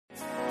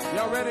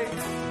Y'all ready?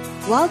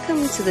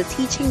 Welcome to the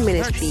teaching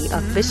ministry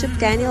of Bishop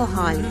Daniel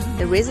Harley,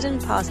 the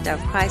resident pastor of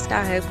Christ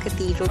Our Hope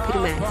Cathedral,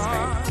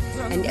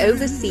 Pietermaritzburg, and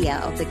overseer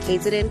of the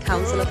KZN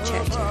Council of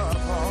Churches.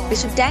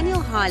 Bishop Daniel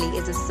Harley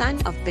is a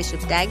son of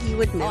Bishop Dag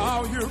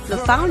Heward-Mills, the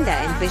founder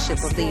and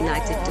bishop of the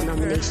United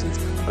Denominations,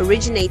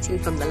 originating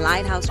from the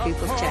Lighthouse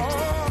Group of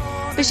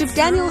Churches. Bishop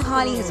Daniel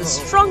Harley has a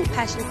strong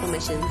passion for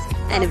missions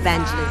and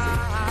evangelism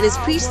and has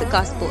preached the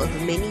gospel over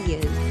many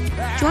years.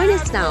 Join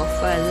us now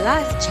for a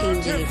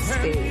life-changing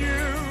experience.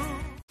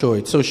 Show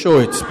it. So show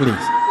it, please.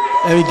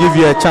 Let me give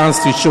you a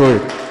chance to show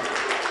it.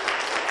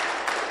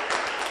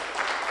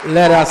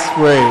 Let us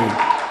pray.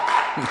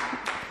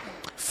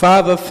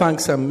 Father,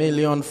 thanks a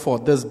million for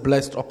this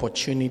blessed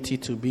opportunity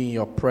to be in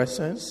your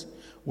presence.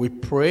 We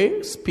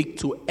pray, speak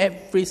to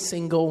every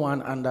single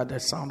one under the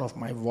sound of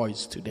my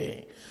voice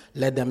today.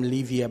 Let them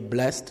leave here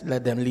blessed.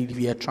 Let them leave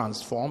here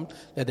transformed.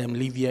 Let them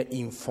leave here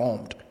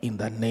informed in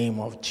the name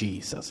of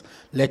Jesus.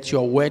 Let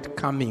your word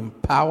come in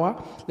power.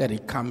 Let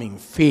it come in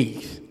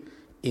faith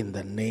in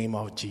the name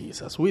of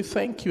Jesus. We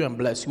thank you and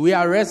bless you. We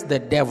arrest the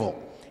devil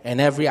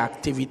and every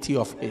activity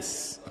of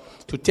his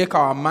to take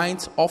our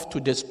minds off, to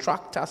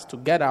distract us, to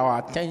get our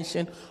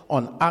attention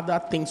on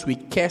other things. We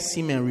curse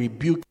him and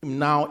rebuke him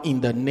now in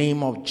the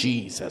name of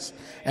Jesus.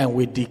 And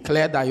we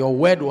declare that your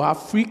word will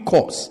have free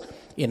course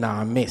in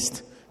our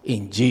midst.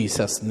 In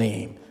Jesus'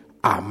 name,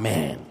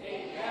 amen.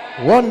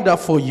 Amen.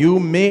 Wonderful. You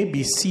may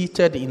be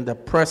seated in the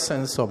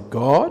presence of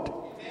God.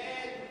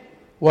 Amen.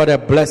 What a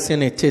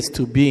blessing it is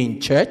to be in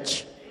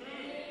church.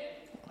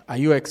 Are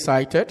you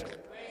excited?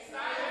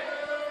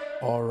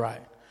 All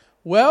right.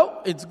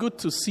 Well, it's good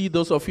to see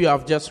those of you who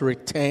have just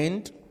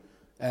returned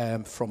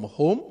from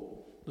home.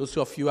 Those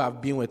of you who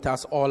have been with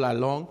us all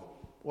along.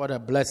 What a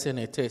blessing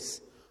it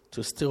is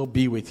to still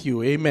be with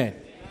you. Amen.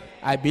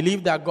 I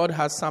believe that God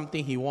has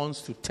something he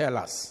wants to tell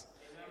us.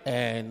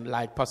 And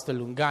like Pastor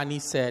Lungani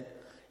said,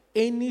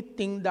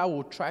 anything that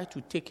will try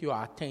to take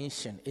your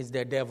attention is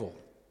the devil.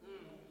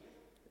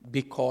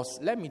 Because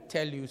let me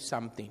tell you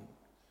something.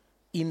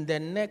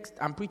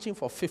 I'm preaching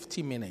for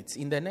 50 minutes.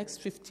 In the next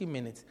 50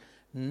 minutes,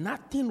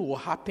 nothing will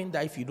happen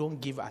that if you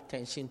don't give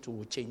attention to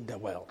will change the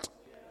world.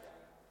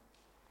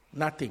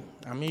 Nothing.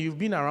 I mean, you've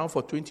been around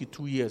for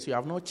 22 years. You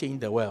have not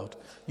changed the world.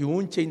 You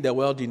won't change the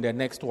world in the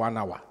next 1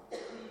 hour.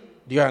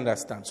 Do you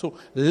understand? So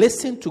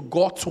listen to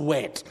God's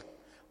word.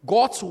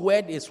 God's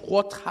word is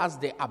what has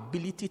the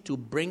ability to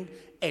bring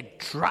a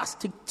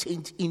drastic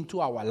change into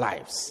our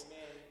lives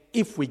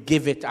if we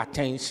give it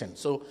attention.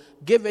 So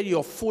give it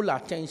your full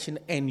attention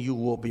and you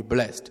will be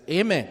blessed.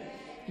 Amen.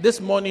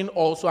 This morning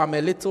also I'm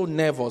a little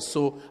nervous,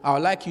 so I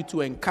would like you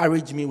to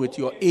encourage me with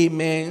your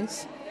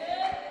amens.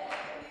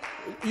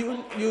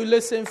 You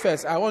listen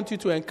first. I want you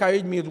to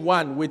encourage me,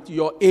 one, with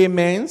your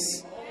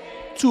amens.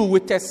 Two,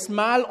 with a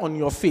smile on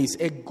your face,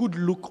 a good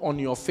look on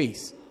your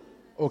face.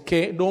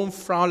 Okay? Don't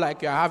frown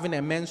like you're having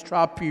a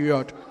menstrual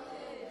period.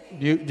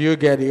 Do you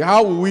get it?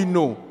 How will we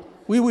know?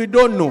 We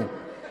don't know.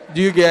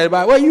 Do you get it?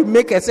 But when you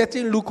make a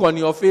certain look on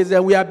your face,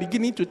 then we are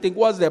beginning to think,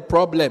 what's the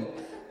problem?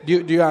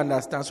 Do you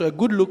understand? So a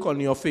good look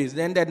on your face.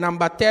 Then the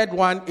number third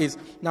one is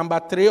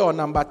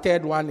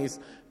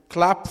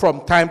clap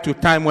from time to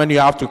time when you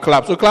have to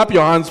clap. So clap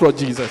your hands for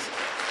Jesus.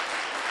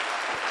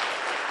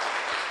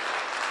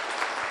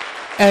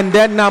 And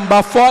then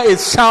number 4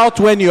 is shout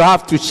when you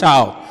have to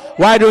shout.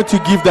 Why don't you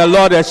give the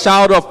Lord a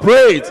shout of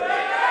praise?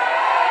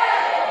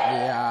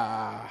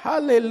 Yeah.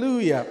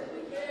 Hallelujah.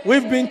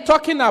 We've been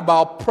talking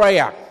about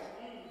prayer.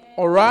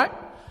 All right?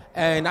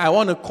 And I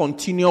want to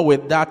continue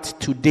with that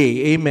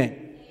today.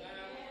 Amen.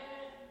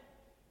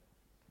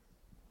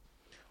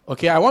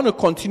 Okay, I want to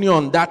continue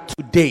on that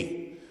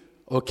today.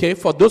 Okay,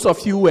 for those of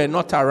you who are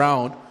not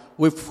around,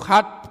 we've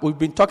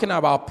been talking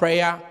about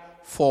prayer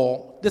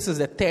this is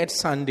the 3rd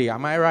Sunday.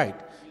 Am I right?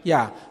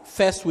 Yeah.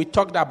 First, we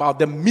talked about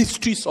the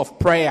mysteries of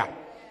prayer.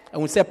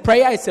 And we said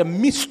prayer is a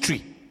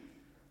mystery.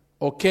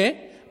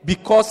 Okay?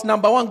 Because,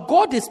 number one,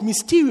 God is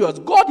mysterious.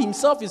 God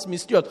himself is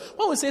mysterious.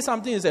 When we say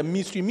something is a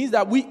mystery, it means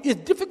that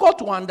it's difficult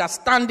to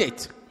understand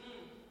it.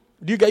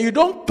 You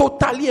don't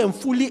totally and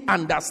fully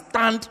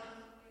understand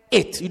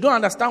it. You don't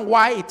understand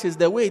why it is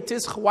the way it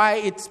is, why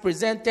it's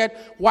presented,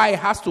 why it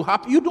has to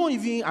happen. You don't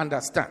even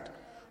understand.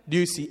 Do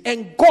you see?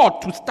 And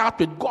God, to start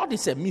with, God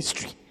is a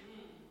mystery.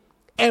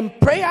 And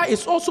prayer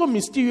is also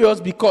mysterious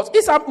because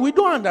we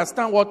don't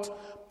understand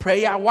what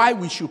prayer, why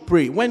we should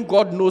pray, when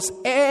God knows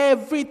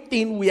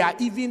everything we are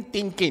even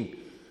thinking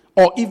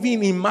or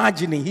even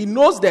imagining. He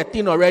knows that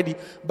thing already,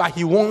 but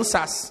he wants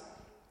us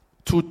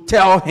to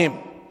tell him.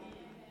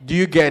 Do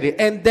you get it?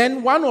 And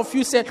then one of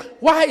you said,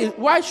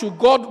 why should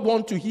God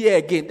want to hear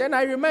again? Then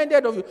I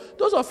reminded of you,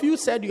 those of you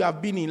said you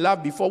have been in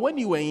love before. When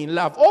you were in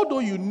love, although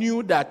you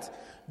knew that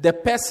the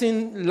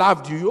person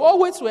loved you, you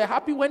always were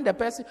happy when the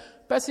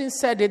person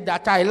said it,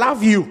 that I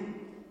love you.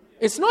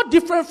 It's not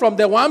different from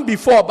the one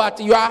before, but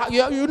you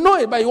know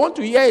it, but you want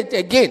to hear it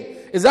again.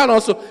 Is that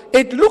also?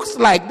 It looks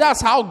like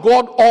that's how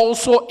God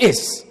also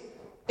is.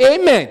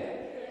 Amen.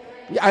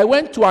 I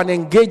went to an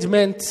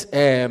engagement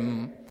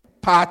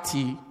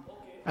party.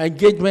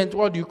 Engagement,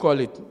 what do you call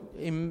it?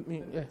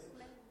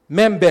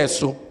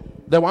 Membeso,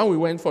 the one we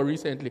went for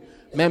recently.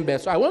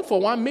 Membeso. I went for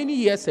one many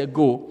years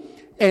ago,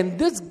 and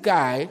this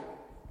guy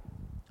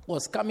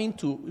was coming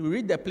to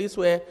read the place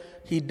where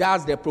he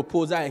does the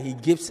proposal and he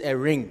gives a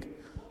ring.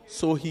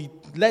 So he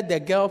let the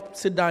girl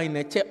sit down in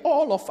a chair.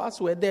 All of us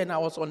were there, and I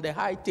was on the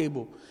high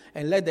table,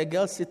 and let the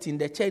girl sit in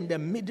the chair in the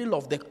middle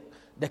of the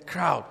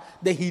crowd.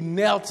 Then he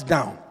knelt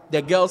down.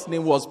 The girl's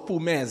name was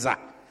Pumeza.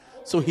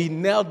 So he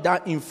knelt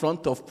down in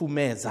front of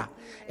Pumeza.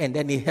 And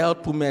then he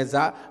held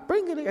Pumeza.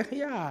 Bring it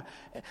here.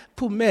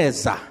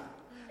 Pumeza.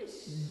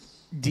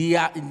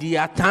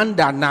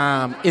 Diatanda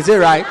Nam. Is it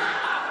right?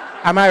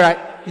 Am I right?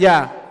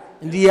 Yeah.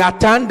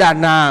 Diatanda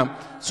Nam.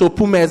 So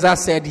Pumeza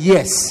said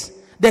yes.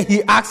 Then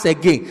he asked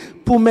again.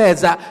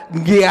 Pumeza.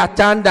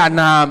 Diatanda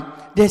Nam.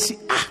 Then she,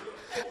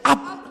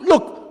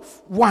 look.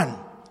 1,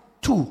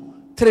 2,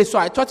 3. So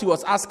I thought he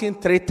was asking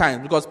 3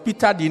 times because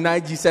Peter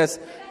denied Jesus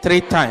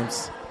 3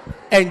 times.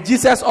 And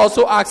Jesus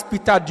also asked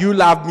Peter, do you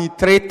love me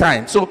 3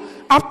 times? So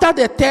after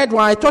the 3rd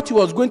one, I thought he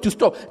was going to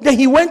stop. Then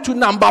he went to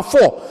number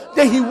 4.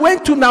 Then he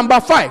went to number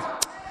 5.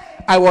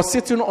 I was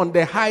sitting on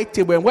the high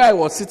table, and where I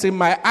was sitting,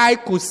 my eye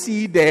could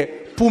see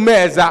the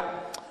Pumeza.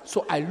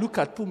 So I look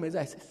at Pumeza,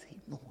 I said, say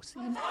no.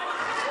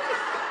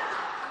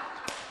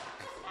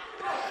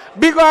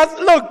 Because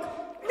look,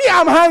 me,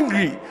 I'm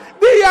hungry.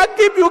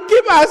 You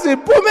keep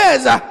asking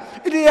Pumeza.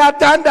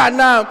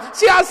 Now.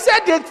 She has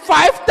said it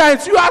 5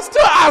 times. You are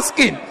still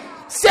asking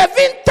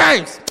 7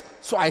 times.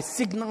 So I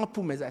signal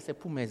Pumeza. I said,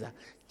 Pumeza,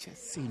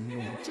 just say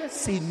no. Just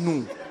say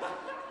no.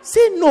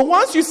 Say no.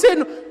 Once you say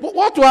no,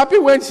 what will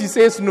happen when she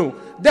says no?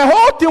 The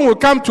whole thing will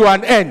come to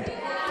an end.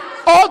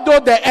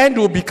 Although the end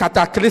will be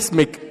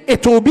cataclysmic,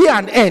 it will be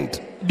an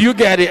end. Do you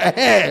get it?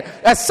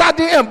 A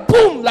sudden and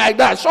boom, like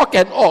that, shock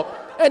and awe.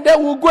 And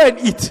then we'll go and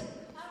eat.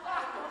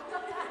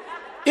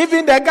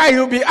 Even the guy who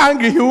will be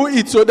angry, he will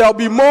eat. So there will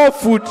be more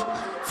food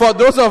for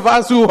those of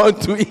us who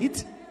want to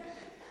eat.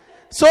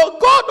 So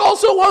God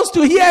also wants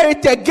to hear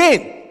it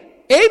again.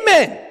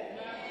 Amen.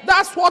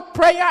 That's what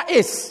prayer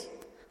is.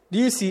 Do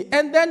you see?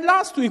 And then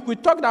last week we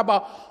talked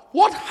about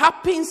what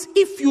happens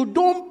if you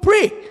don't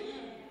pray.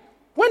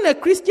 When a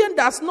Christian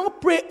does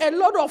not pray, a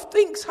lot of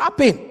things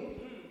happen.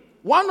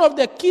 One of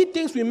the key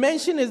things we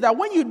mentioned is that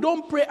when you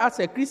don't pray as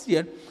a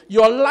Christian,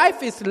 your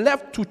life is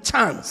left to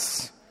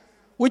chance.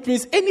 Which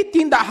means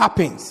anything that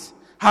happens.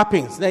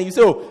 Then you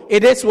say, oh,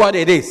 it is what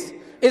it is.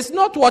 It's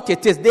not what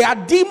it is. There are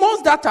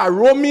demons that are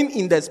roaming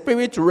in the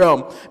spirit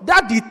realm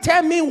that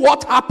determine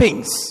what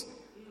happens.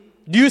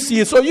 Do you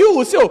see? So you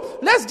will say, oh,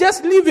 let's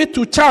just leave it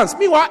to chance.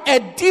 Meanwhile, a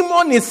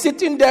demon is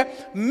sitting there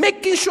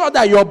making sure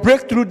that your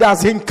breakthrough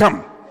doesn't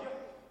come.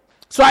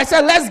 So I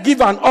said, let's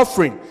give an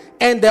offering.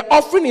 And the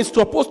offering is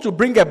supposed to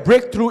bring a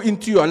breakthrough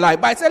into your life.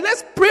 But I said,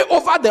 let's pray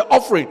over the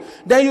offering.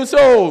 Then you say,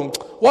 oh,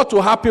 what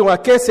will happen?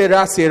 Is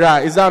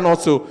that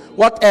not so?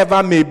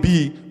 Whatever may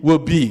be, will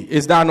be.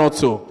 Is that not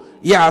so?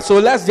 Yeah, so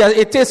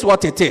it is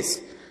what it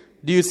is.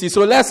 Do you see?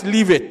 So let's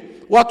leave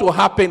it. What will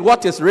happen?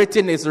 What is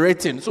written is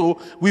written.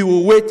 So we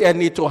will wait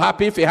and it will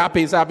happen. If it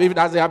happens, happen. If it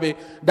doesn't happen,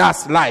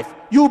 that's life.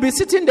 You will be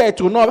sitting there,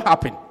 it will not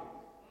happen.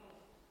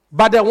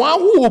 But the one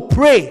who will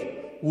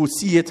pray will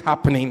see it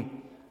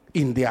happening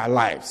in their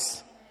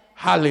lives.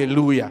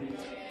 Hallelujah.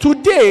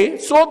 Today,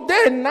 so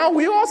then now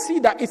we all see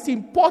that it's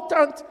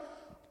important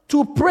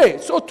to pray.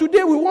 So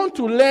today we want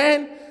to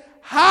learn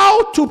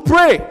how to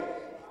pray.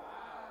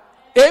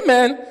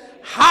 Amen.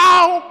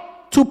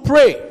 How to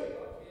pray.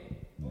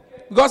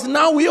 Because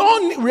now we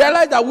all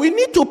realize that we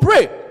need to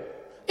pray.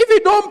 If you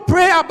don't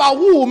pray about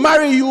who will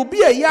marry you, you'll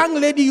be a young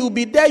lady, you'll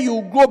be there,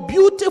 you'll grow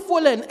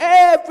beautiful and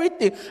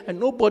everything, and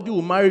nobody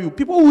will marry you.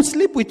 People will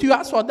sleep with you.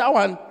 As for that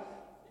one,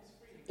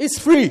 it's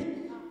free.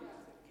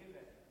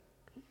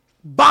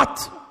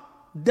 But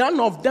none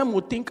of them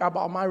will think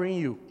about marrying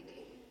you.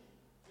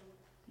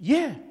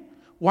 Yeah.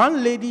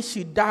 One lady,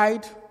 she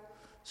died.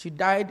 She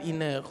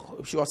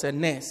was a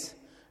nurse.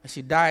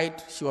 She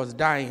died, she was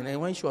dying. And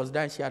when she was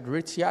dying, she had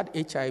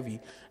HIV.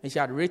 And she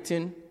had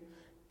written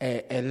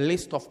a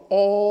list of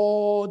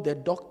all the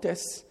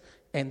doctors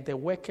and the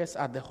workers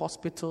at the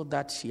hospital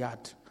that she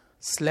had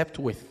slept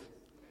with.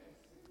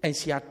 And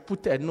she had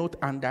put a note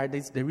under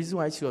this. The reason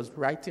why she was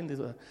writing this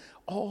was,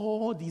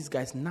 all these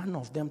guys, none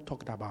of them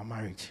talked about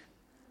marriage.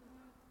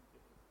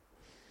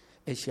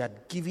 And she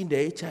had given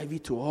the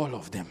HIV to all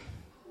of them.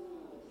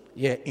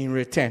 Yeah, in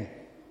return.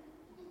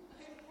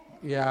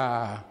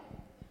 Yeah.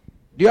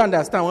 Do you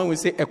understand when we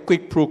say a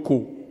quick pro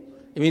quo?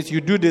 It means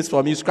you do this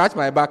for me, you scratch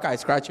my back, I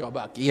scratch your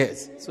back.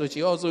 Yes. So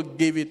she also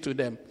gave it to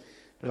them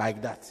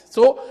like that.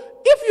 So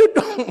if you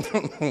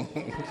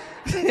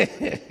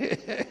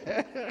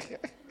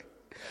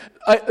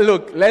don't...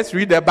 Look, let's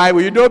read the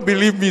Bible. You don't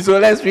believe me, so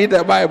let's read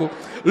the Bible.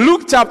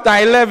 Luke chapter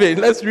 11.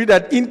 Let's read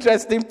that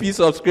interesting piece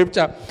of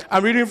scripture.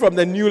 I'm reading from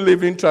the New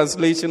Living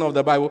Translation of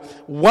the Bible.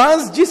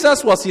 Once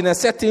Jesus was in a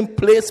certain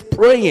place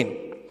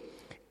praying,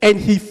 and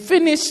he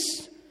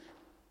finished.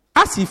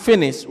 As he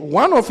finished,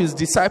 one of his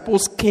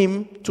disciples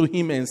came to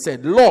him and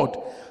said, Lord,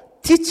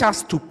 teach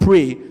us to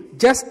pray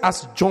just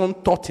as John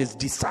taught his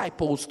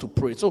disciples to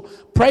pray. So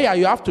prayer,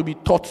 you have to be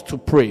taught to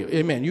pray.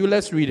 Amen.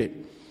 Let's read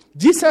it.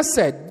 Jesus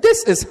said,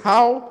 this is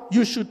how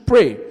you should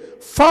pray.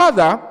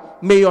 Father,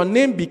 may your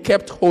name be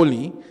kept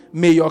holy.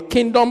 May your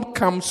kingdom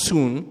come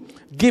soon.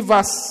 Give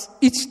us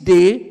each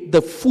day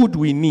the food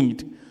we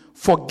need.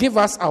 Forgive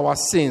us our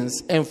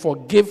sins and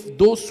forgive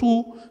those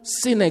who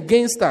sin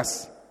against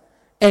us.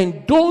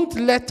 And don't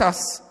let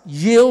us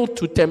yield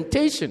to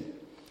temptation.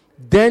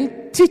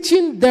 Then,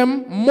 teaching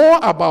them more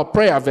about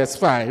prayer, verse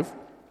 5,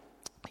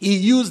 he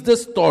used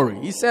this story.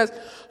 He says,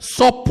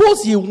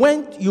 suppose you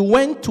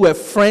went to a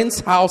friend's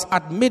house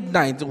at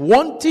midnight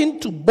wanting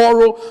to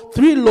borrow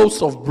 3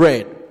 loaves of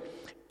bread.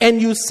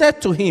 And you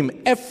said to him,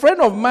 a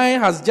friend of mine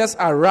has just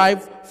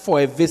arrived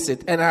for a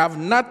visit and I have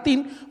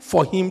nothing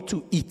for him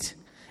to eat.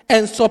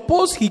 And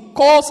suppose he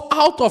calls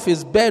out of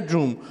his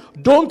bedroom,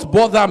 don't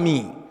bother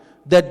me.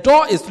 The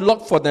door is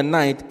locked for the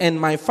night and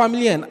my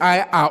family and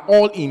I are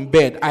all in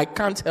bed. I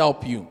can't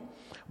help you.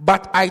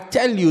 But I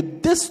tell you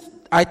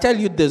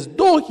this,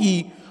 though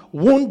he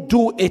won't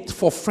do it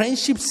for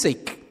friendship's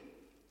sake,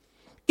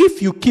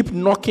 if you keep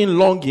knocking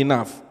long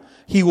enough,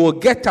 he will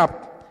get up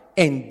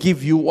and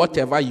give you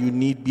whatever you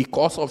need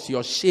because of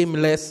your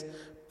shameless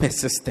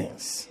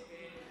persistence.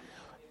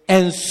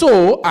 And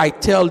so I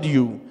tell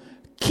you,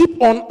 keep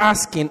on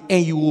asking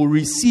and you will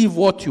receive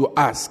what you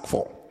ask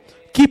for.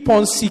 Keep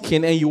on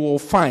seeking and you will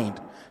find.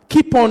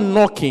 Keep on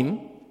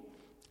knocking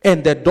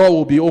and the door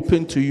will be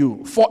open to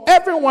you. For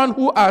everyone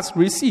who asks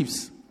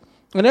receives.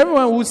 And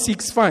everyone who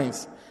seeks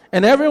finds.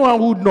 And everyone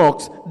who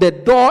knocks, the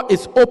door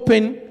is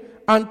open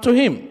unto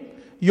him.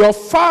 Your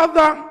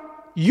father,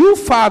 you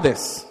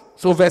fathers.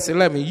 So verse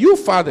 11, you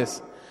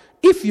fathers,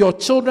 if your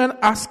children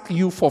ask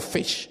you for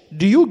fish,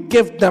 do you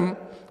give them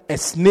a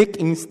snake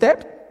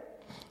instead?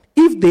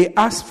 If they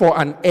ask for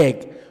an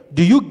egg,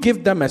 do you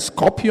give them a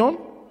scorpion?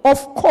 Of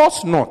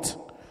course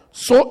not.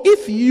 So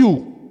if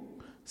you,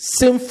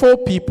 sinful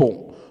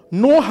people,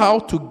 know how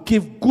to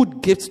give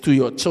good gifts to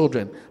your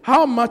children,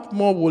 how much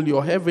more will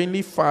your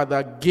heavenly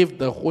Father give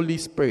the Holy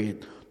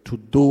Spirit to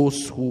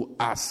those who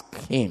ask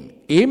him?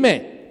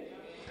 Amen.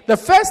 The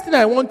first thing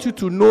I want you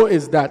to know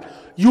is that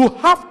you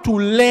have to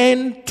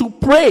learn to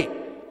pray.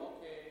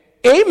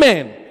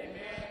 Amen.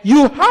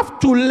 You have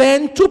to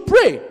learn to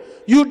pray.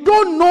 You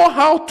don't know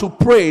how to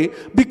pray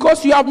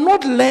because you have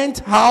not learned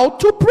how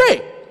to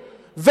pray.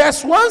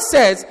 Verse 1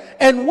 says,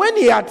 and when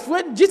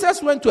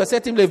Jesus went to a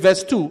certain place,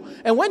 verse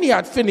 2, and when he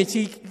had finished,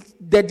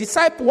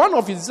 one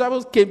of his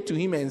disciples came to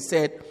him and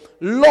said,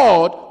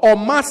 Lord or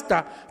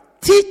Master,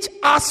 teach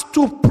us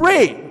to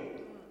pray.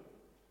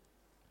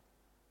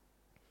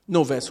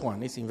 No, verse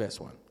 1. It's in verse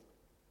 1.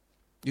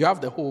 You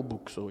have the whole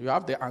book, so you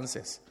have the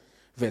answers.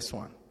 Verse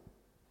 1.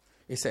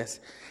 It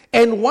says,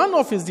 and one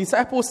of his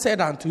disciples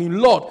said unto him,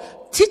 Lord,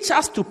 teach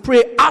us to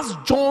pray as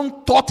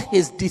John taught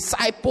his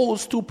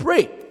disciples to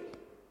pray.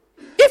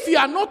 If you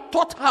are not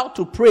taught how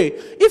to pray,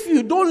 if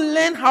you don't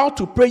learn how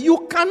to pray,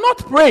 you cannot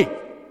pray.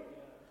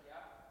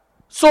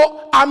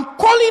 So I'm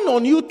calling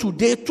on you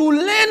today to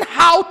learn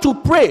how to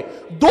pray.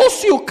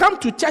 Those who come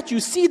to church, you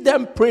see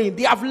them praying.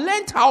 They have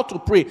learned how to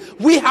pray.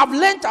 We have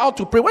learned how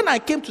to pray. When I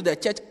came to the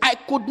church, I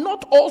could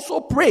not also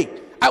pray.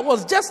 I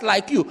was just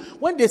like you.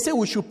 When they say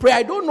we should pray,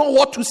 I don't know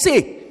what to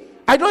say.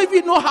 I don't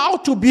even know how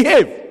to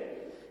behave.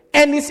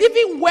 And it's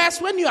even worse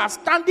when you are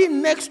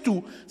standing next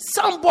to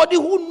somebody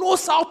who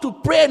knows how to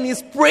pray and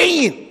is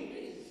praying.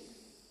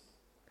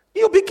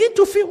 You begin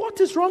to feel, what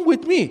is wrong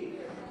with me?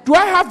 Do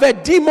I have a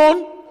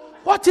demon?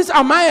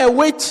 Am I a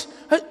witch?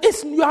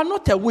 You are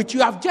not a witch.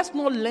 You have just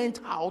not learned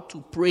how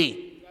to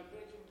pray.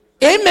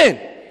 Amen.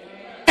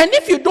 And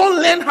if you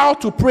don't learn how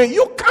to pray,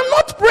 you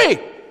cannot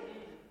pray.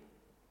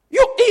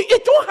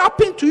 It won't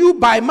happen to you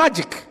by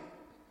magic.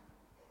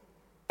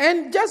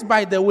 And just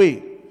by the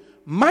way,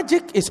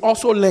 magic is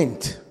also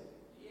learned.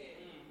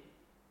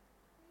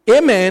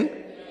 Amen.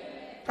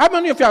 How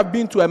many of you have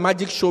been to a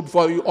magic show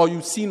before or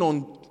you've seen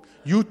on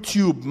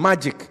YouTube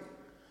magic?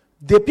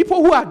 The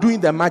people who are doing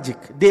the magic,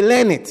 they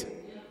learn it.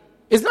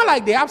 It's not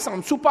like they have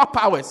some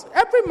superpowers.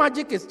 Every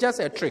magic is just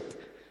a trick.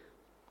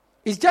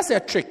 It's just a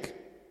trick.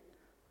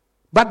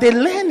 But they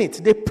learn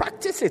it. They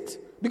practice it.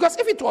 Because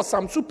if it was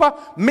some super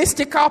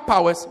mystical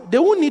powers, they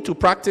won't need to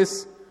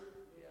practice.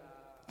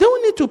 They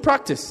won't need to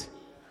practice.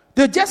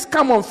 They just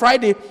come on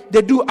Friday,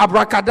 they do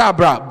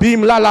abracadabra,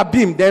 beam, lala,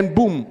 beam, then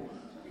boom,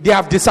 they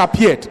have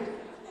disappeared.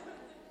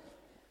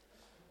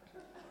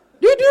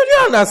 Do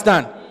you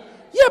understand?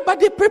 Yeah, but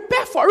they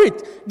prepare for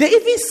it. They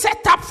even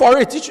set up for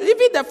it.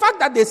 Even the fact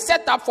that they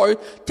set up for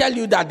it tell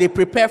you that they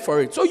prepare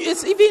for it. So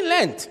it's even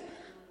learned.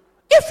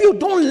 If you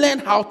don't learn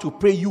how to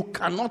pray, you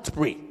cannot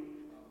pray.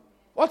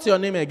 What's your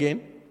name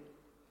again?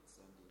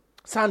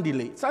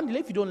 Sandile. Sandile,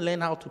 if you don't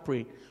learn how to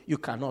pray, you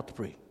cannot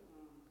pray.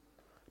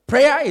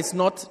 Prayer is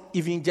not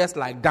even just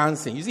like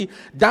dancing. You see,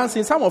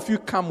 dancing, some of you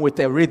come with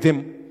a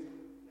rhythm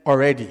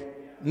already.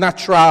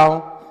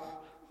 Natural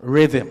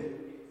rhythm.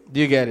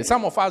 Do you get it?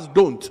 Some of us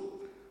don't.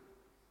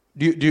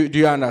 Do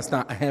you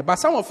understand? But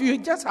some of you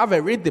just have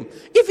a rhythm.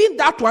 Even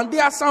that one,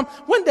 there are some,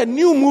 when the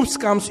new moves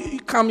come,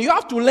 you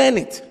have to learn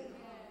it.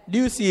 Do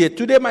you see it?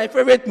 Today, my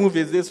favorite move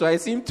is this one.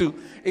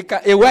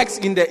 It works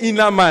in the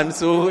inner man.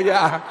 So,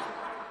 yeah.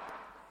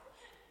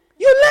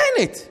 You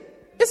learn it.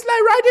 It's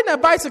like riding a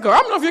bicycle.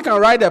 How many of you can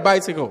ride a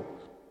bicycle?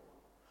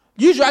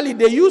 Usually,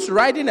 they use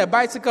riding a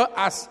bicycle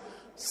as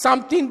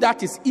something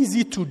that is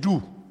easy to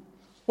do.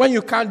 When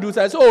you can't do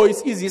that,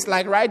 it's easy. It's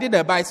like riding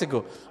a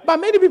bicycle. But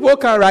many people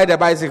can't ride a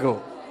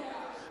bicycle.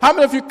 How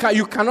many of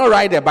you cannot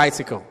ride a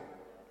bicycle?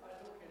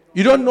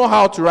 You don't know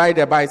how to ride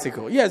a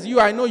bicycle. Yes,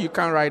 I know you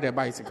can't ride a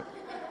bicycle.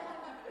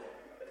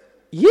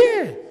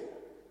 Yeah.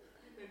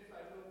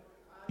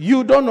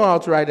 You don't know how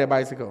to ride a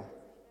bicycle.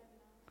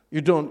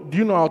 You don't. Do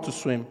you know how to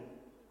swim?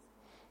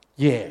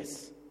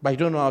 Yes. But you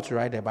don't know how to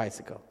ride a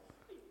bicycle.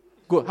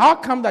 Good. How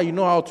come that you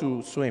know how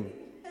to swim?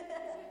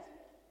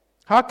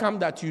 How come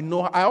that you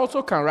know? I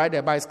also can ride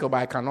a bicycle, but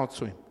I cannot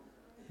swim.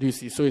 Do you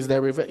see? So it's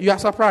the reverse. You are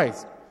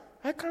surprised.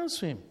 I can't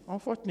swim,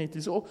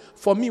 unfortunately. So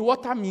for me,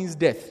 water means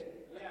death.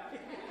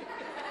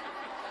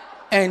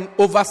 And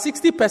over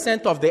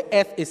 60% of the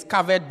earth is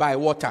covered by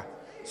water.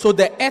 So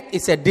the earth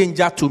is a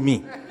danger to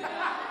me.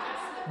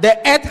 The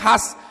earth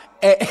has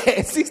a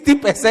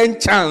 60%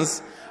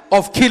 chance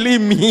of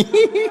killing me.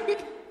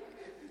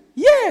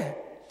 Yeah.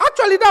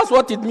 Actually, that's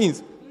what it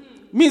means.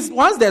 Means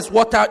once there's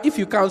water, if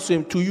you can't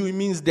swim, to you it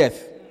means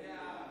death.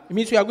 It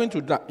means you are going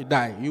to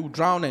die. You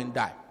drown and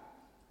die.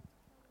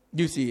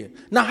 Do you see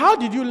it? Now, how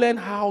did you learn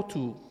how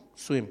to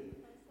swim?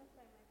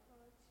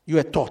 You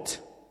were taught.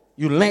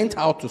 You learned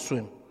how to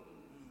swim.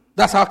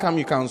 That's how come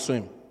you can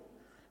swim.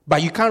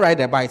 But you can't ride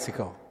a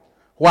bicycle.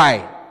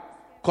 Why?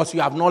 Because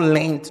you have not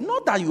learned.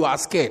 Not that you are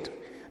scared.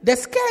 The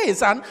scare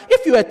is, and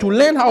if you were to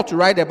learn how to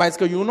ride a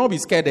bicycle, you will not be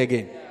scared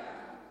again.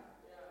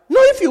 No,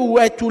 if you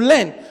were to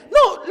learn.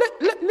 No,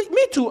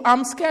 me too.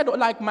 I'm scared.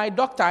 Like my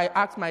doctor,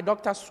 my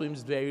doctor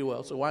swims very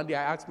well. So one day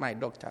I asked my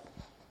doctor.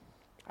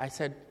 I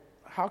said,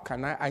 how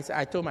can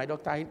I told my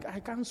doctor, I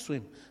can't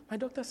swim. My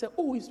doctor said,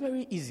 it's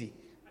very easy.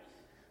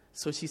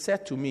 So she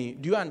said to me,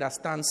 do you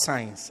understand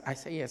science? I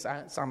said, yes,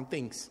 some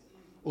things.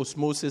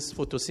 Osmosis,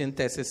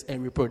 photosynthesis,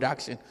 and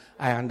reproduction.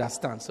 I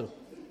understand. So,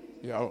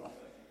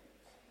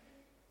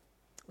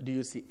 do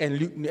you see?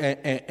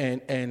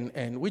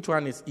 And which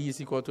one is E is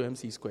equal to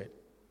MC squared?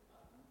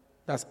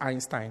 That's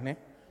Einstein, eh?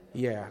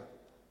 Yeah.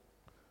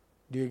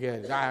 Do you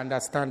get it? I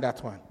understand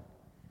that one.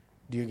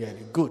 Do you get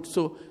it? Good.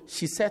 So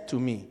she said to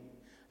me,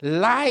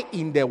 lie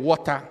in the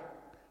water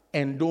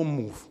and don't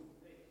move.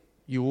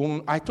 You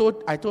won't. I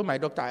told my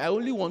doctor, I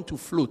only want to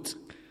float.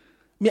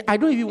 I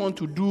don't even want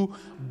to do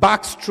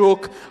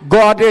backstroke.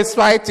 God is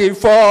fighting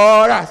for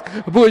us.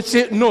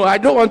 Bullshit. No, I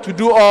don't want to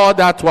do all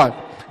that one.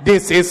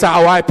 This is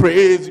how I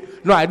praise.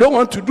 No, I don't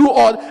want to do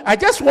all. I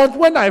just want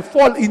when I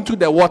fall into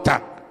the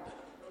water,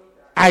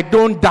 I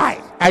don't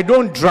die. I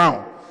don't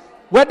drown.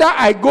 Whether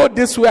I go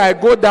this way, I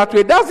go that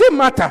way, doesn't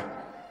matter.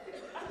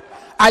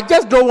 I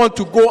just don't want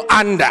to go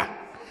under.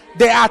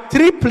 There are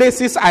 3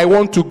 places I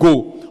want to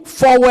go.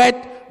 Forward,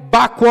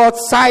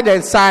 backwards, side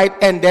and side,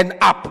 and then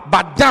up.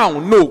 But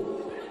down, no.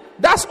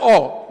 That's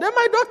all. Then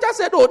my doctor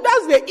said,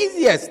 that's the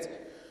easiest.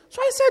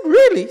 So I said,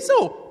 really?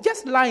 So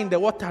just lie in the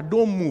water,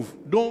 don't move.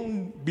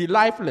 Don't be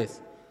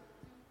lifeless.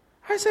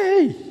 I said,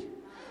 hey.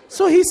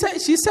 So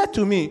she said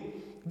to me,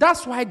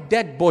 that's why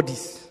dead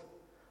bodies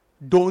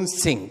don't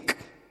sink.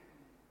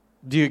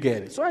 Do you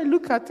get it? So I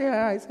look at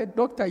her, I said,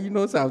 doctor, you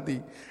know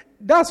something?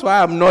 That's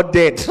why I'm not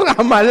dead.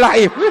 I'm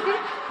alive.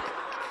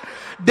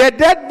 The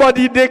dead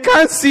body, they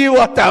can't see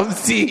what I'm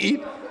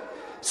seeing.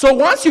 So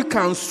once you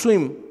can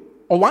swim,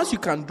 or once you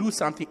can do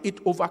something, it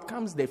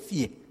overcomes the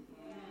fear.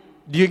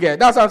 Do you get it?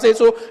 That's what I'm saying.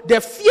 So the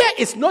fear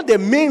is not the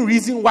main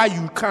reason why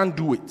you can't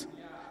do it.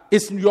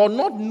 It's you're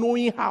not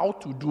knowing how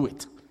to do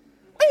it.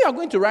 When you are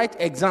going to write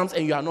exams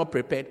and you are not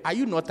prepared, are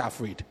you not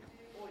afraid?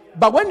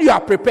 But when you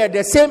are prepared,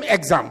 the same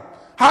exam,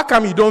 how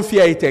come you don't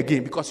fear it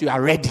again? Because you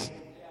are ready.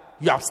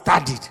 You have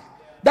studied.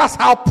 That's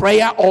how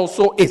prayer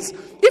also is.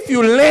 If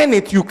you learn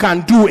it, you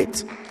can do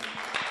it.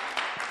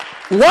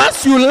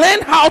 Once you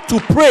learn how to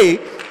pray,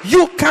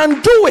 you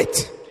can do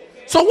it.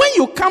 So when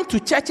you come to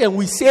church and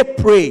we say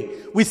pray,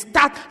 we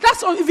start.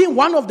 That's even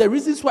one of the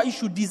reasons why you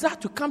should desire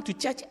to come to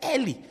church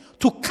early,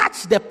 to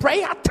catch the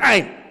prayer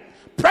time.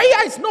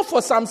 Prayer is not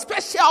for some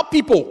special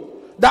people.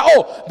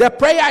 The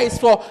prayer is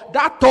for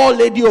that tall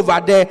lady over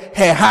there,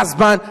 her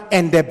husband,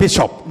 and the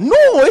bishop.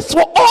 No, it's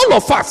for all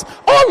of us.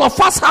 All of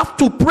us have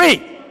to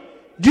pray.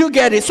 Do you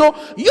get it? So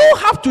you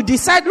have to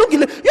decide. Look, you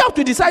have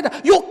to decide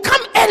that you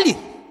come early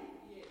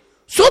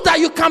so that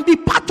you can be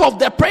part of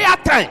the prayer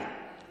time.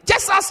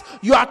 Just as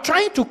you are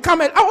trying to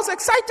come early. I was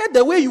excited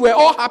the way you were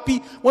all happy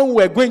when we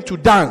were going to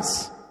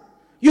dance.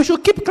 You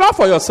should keep clap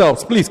for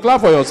yourselves. Please,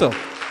 clap for yourself.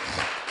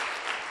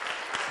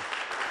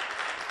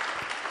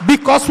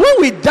 Because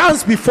when we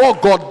dance before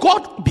God,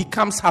 God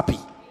becomes happy.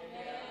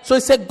 So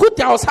it's a good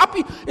thing. I was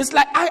happy. It's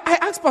like I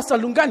asked Pastor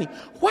Lungani,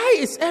 why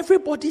is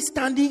everybody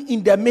standing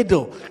in the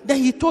middle? Then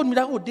he told me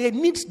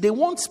that they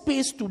want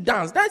space to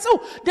dance. Then I said,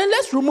 then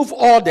let's remove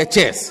all the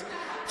chairs.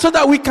 So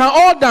that we can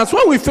all dance.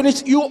 When we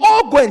finish, you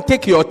all go and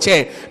take your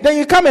chair. Then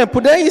you come and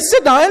then you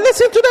sit down and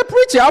listen to the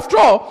preacher. After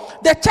all,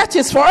 the church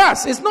is for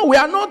us. It's no, we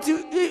are not.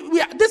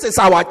 This is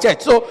our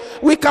church. So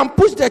we can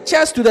push the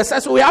chairs to the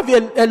side. So we have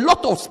a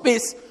lot of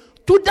space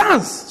to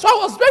dance. So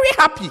I was very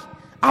happy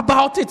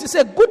about it. It's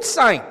a good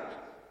sign.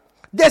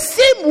 The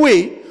same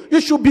way, you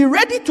should be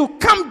ready to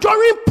come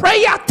during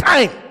prayer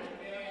time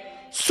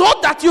so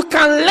that you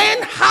can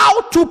learn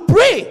how to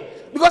pray.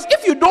 Because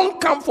if you don't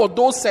come for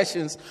those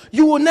sessions,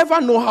 you will never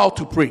know how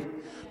to pray.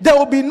 There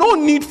will be no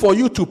need for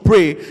you to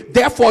pray.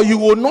 Therefore, you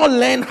will not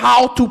learn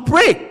how to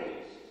pray.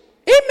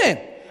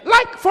 Amen.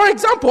 Like, for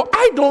example,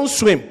 I don't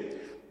swim.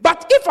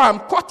 But if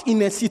I'm caught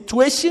in a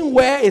situation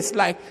where it's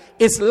like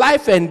it's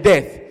life and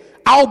death,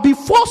 I'll be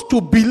forced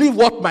to believe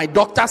what my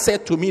doctor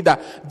said to me,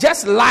 that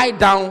just lie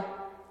down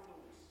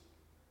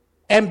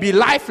and be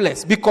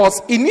lifeless.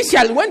 Because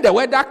initially, when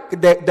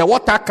the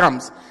water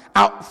comes,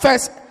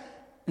 first,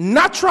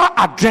 natural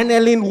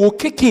adrenaline will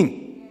kick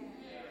in.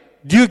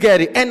 Do you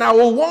get it? And I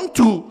will want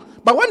to.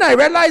 But when I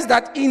realize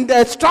that in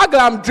the struggle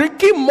I'm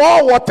drinking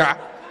more water,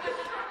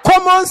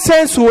 common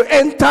sense will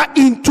enter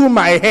into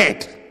my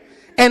head.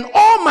 And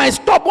all my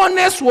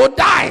stubbornness will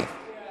die.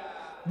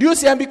 Do you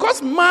see? And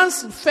because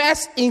man's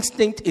first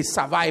instinct is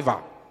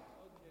survival.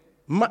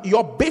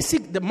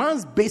 The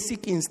man's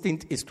basic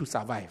instinct is to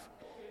survive.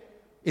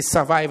 It's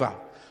survival.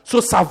 So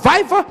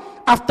survival,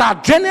 after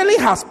adrenaline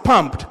has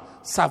pumped,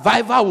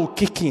 survival will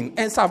kick in.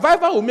 And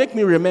survival will make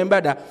me remember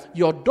that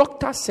your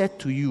doctor said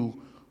to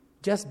you,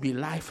 just be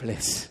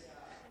lifeless.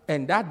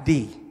 And that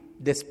day,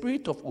 the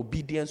spirit of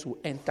obedience will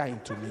enter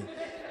into me.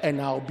 And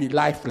I'll be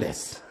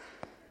lifeless.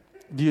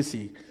 Do you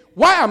see?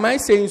 Why am I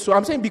saying so?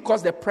 I'm saying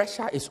because the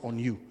pressure is on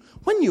you.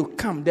 When you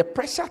come, the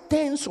pressure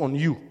turns on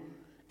you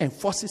and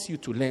forces you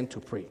to learn to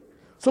pray.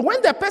 So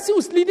when the person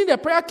who's leading the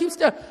prayer keeps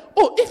there,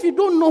 if you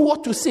don't know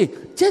what to say,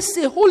 just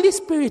say, Holy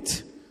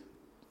Spirit,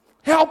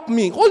 help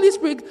me. Holy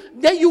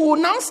Spirit, then you will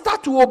now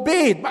start to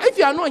obey it. But if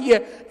you are not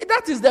here,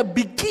 that is the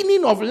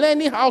beginning of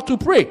learning how to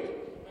pray.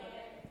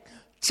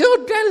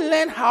 Children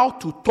learn how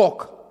to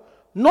talk,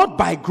 not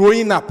by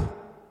growing up.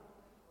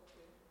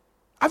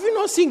 Have you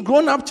not seen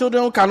grown-up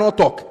children who cannot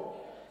talk?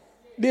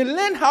 They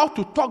learn how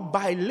to talk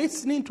by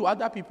listening to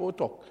other people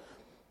talk.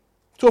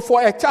 So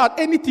for a child,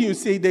 anything you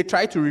say, they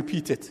try to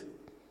repeat it.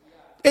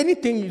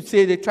 Anything you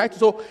say, they try to.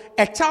 So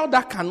a child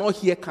that cannot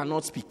hear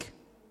cannot speak.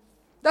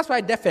 That's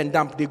why deaf and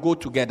dumb, they go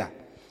together.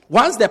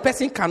 Once the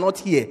person cannot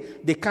hear,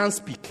 they can't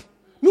speak.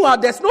 No,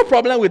 there's no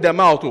problem with the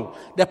mouth.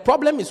 The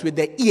problem is with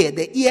the ear.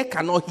 The ear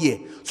cannot hear.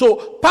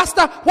 So,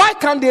 Pastor, why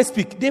can't they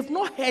speak? They've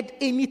not heard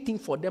anything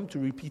for them to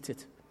repeat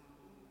it.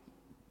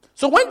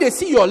 So when they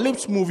see your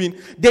lips moving,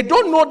 they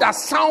don't know that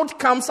sound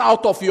comes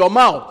out of your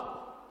mouth.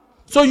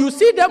 So you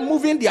see them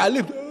moving their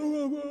lips,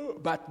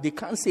 but they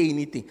can't say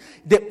anything.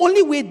 The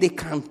only way they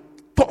can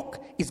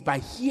talk is by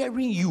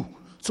hearing you.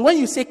 So when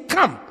you say,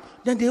 come,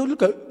 then they will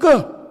look at,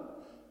 go.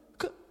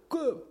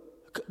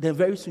 Then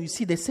very soon you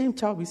see the same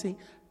child be saying,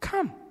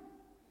 come.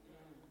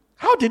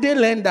 How did they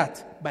learn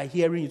that? By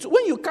hearing you. So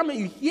when you come and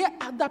you hear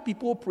other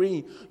people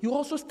praying, you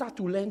also start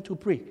to learn to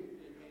pray.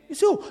 You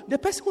see, the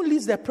person who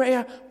leads the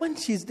prayer, when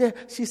she's there,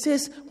 she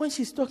says, when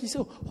she's talking, she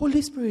says,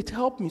 Holy Spirit,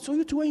 help me. So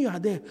you too, when you are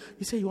there,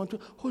 you say you want to,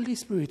 Holy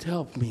Spirit,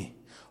 help me.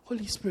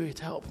 Holy Spirit,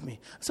 help me.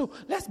 So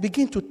let's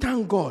begin to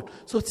thank God.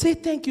 So say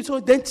thank you.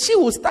 So then she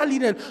will start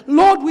leading.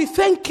 Lord, we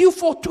thank you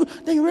for two.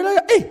 Then you realize,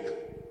 hey,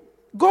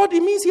 God,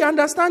 it means He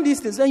understands these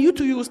things. And you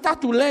too, you will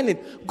start to learn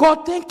it.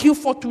 God, thank you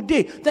for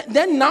today.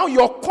 Then now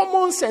your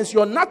common sense,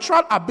 your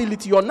natural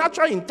ability, your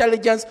natural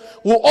intelligence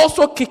will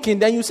also kick in.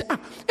 Then you say,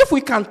 if we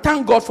can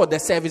thank God for the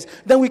service,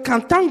 then we can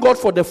thank God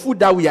for the food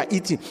that we are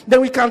eating. Then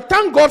we can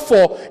thank God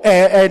for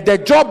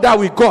the job that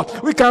we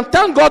got. We can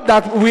thank God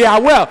that we are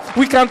well.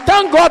 We can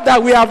thank God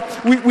that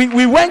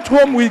we went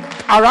home, we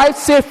arrived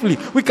safely.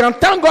 We can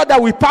thank God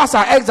that we passed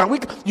our exam.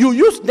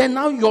 Then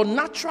now your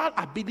natural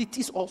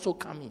abilities also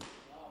come in.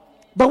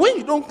 But when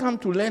you don't come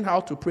to learn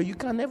how to pray, you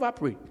can never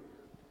pray.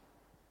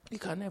 You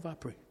can never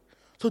pray.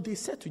 So they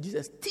said to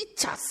Jesus,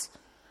 teach us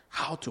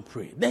how to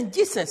pray. Then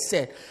Jesus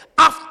said,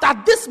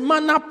 after this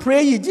manner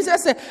pray ye.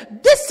 Jesus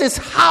said, this is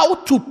how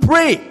to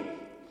pray.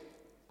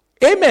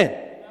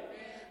 Amen.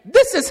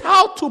 This is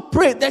how to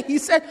pray. Then he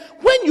said,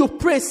 when you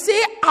pray,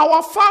 say,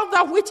 our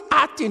Father which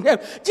art in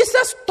heaven.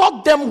 Jesus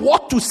taught them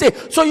what to say.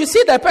 So you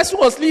see, the person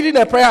was leading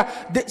a prayer.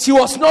 She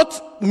was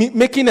not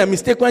making a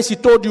mistake when she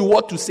told you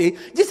what to say.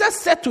 Jesus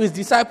said to his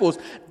disciples,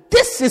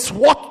 this is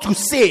what to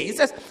say. He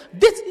says,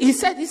 he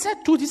said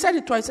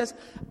it twice. He says,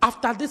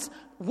 after this,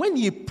 when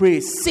you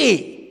pray,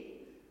 say,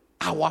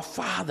 our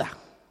Father.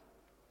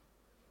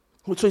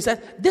 So he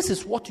said, this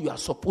is what you are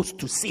supposed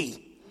to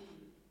say.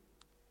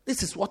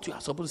 This is what you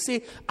are supposed to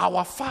say.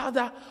 Our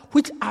Father,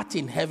 which art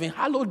in heaven,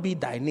 hallowed be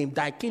thy name.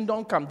 Thy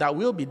kingdom come, thy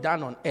will be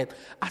done on earth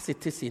as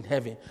it is in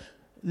heaven.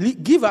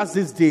 Give us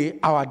this day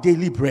our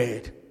daily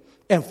bread,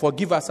 and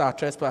forgive us our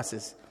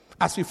trespasses,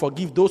 as we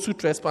forgive those who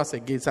trespass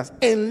against us.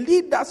 And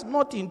lead us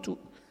not into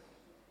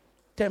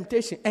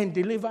temptation, and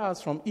deliver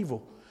us from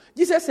evil.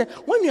 Jesus said,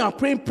 when you are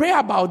praying, pray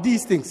about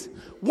these things.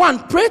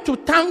 1, pray to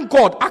thank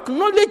God.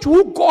 Acknowledge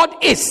who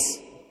God is.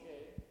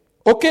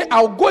 Okay,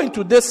 I'll go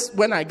into this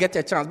when I get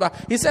a chance. But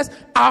he says,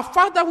 our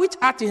Father which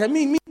art in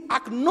heaven,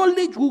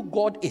 acknowledge who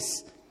God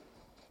is.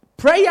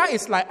 Prayer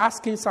is like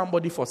asking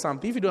somebody for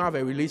something. If you don't have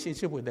a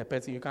relationship with the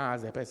person, you can't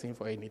ask the person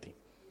for anything.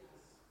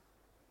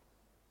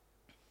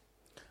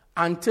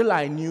 Until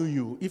I knew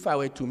you, if I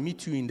were to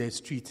meet you in the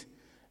street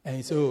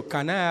and say, oh,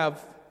 can I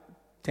have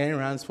 10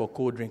 rands for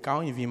cold drink? I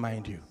won't even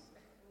mind you.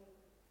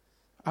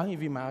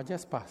 I'll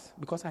just pass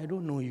because I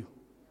don't know you.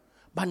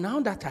 But now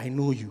that I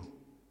know you,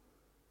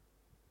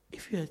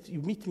 if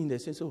you meet me in the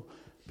street, so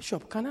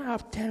Bishop, can I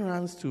have 10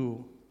 rands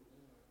to...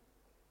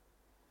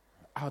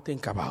 I'll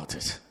think about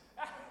it.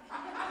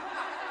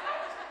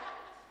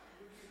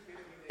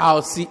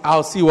 I'll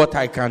see what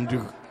I can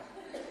do.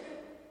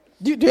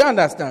 Do you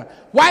understand?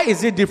 Why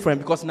is it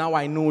different? Because now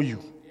I know you.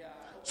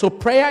 So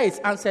prayer is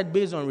answered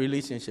based on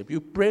relationship.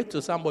 You pray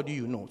to somebody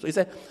you know. So he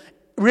said,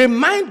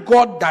 remind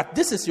God that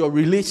this is your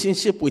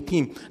relationship with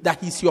him,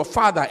 that he's your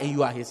father and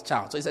you are his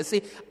child. So he said,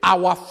 say,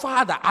 our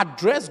Father.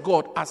 Address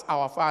God as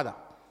our Father.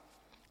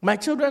 My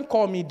children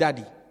call me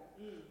daddy.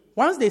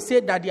 Once they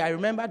say daddy, I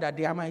remember that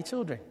they are my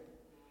children.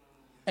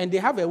 And they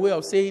have a way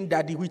of saying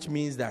daddy, which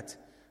means that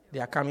they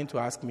are coming to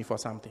ask me for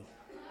something.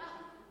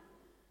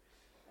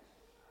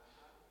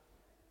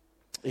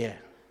 Yeah.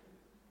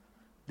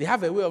 They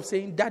have a way of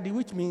saying daddy,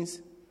 which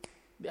means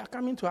they are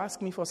coming to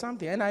ask me for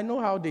something. And I know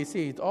how they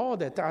say it all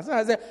the time.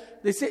 So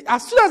they say,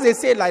 as soon as they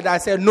say it like that, I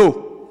say,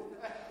 no.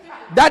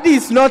 Daddy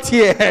is not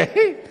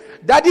here.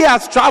 Daddy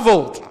has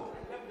traveled.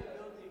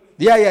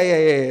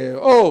 Yeah.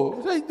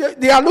 Oh,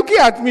 they are looking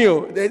at me.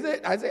 Oh.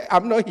 I say,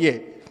 I'm not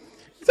here.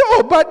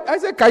 So, but I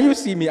said, can you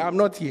see me? I'm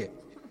not here.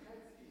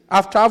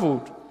 I've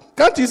traveled.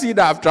 Can't you see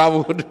that I've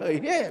traveled?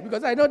 Yeah,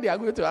 because I know they are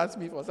going to ask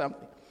me for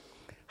something.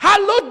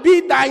 Hallowed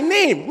be thy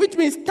name, which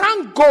means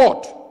thank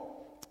God.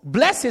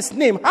 Bless his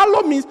name.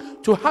 Hallow means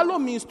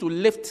to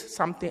lift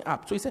something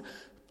up. So he said,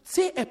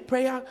 say a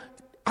prayer,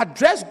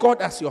 address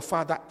God as your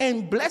Father,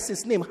 and bless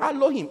his name.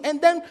 Hallow him.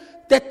 And then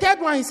the third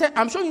one, he said,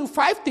 I'm showing you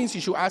 5 things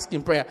you should ask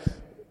in prayer.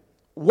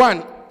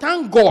 1,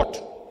 thank God.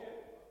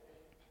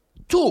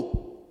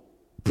 2,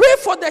 pray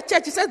for the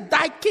church. He said,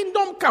 thy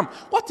kingdom come.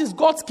 What is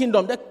God's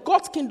kingdom?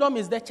 God's kingdom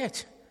is the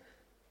church.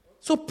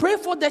 So pray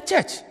for the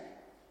church.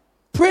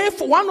 Pray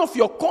for one of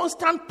your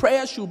constant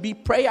prayers should be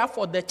prayer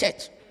for the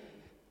church.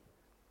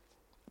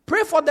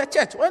 Pray for the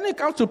church. When it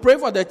comes to pray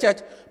for the church,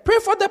 pray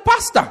for the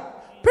pastor.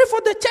 Pray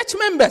for the church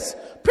members.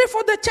 Pray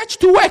for the church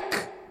to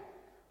work.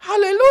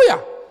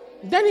 Hallelujah.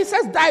 Then he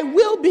says, thy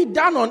will be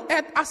done on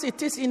earth as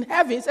it is in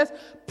heaven. He says,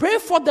 pray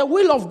for the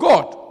will of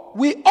God.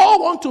 We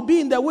all want to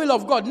be in the will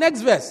of God.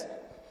 Next verse.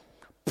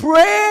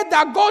 Pray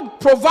that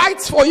God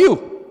provides for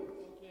you.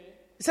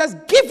 It says,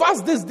 give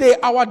us this day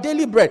our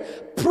daily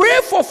bread. Pray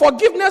for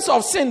forgiveness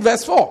of sin.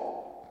 Verse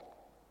 4.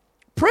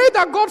 Pray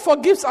that God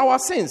forgives our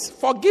sins.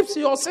 Forgives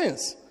your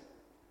sins.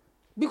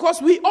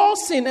 Because we all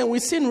sin and we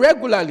sin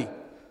regularly.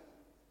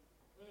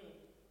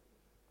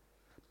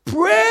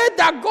 Pray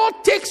that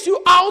God takes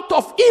you out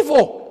of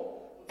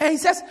evil. And he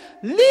says,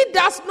 lead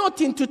us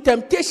not into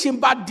temptation,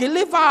 but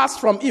deliver us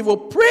from evil.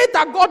 Pray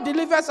that God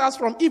delivers us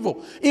from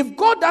evil. If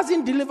God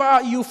doesn't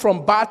deliver you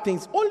from bad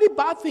things, only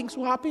bad things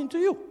will happen to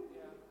you.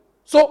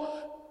 So,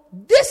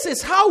 this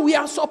is how we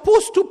are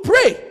supposed to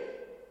pray.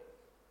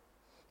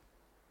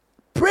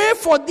 Pray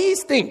for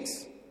these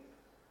things.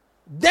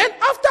 Then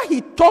after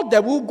he taught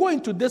them, we'll go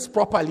into this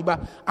properly,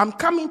 but I'm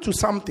coming to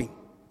something.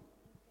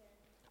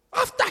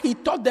 After he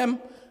taught them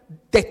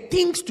the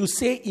things to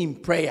say in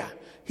prayer,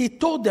 he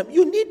told them,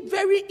 you need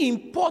very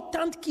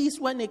important keys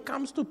when it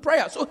comes to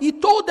prayer. So he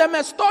told them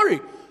a story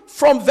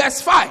from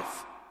verse 5.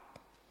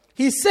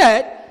 He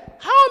said,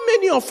 how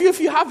many of you, if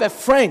you have a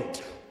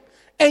friend,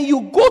 and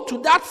you go to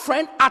that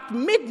friend at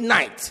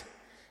midnight,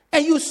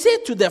 and you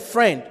say to the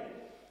friend,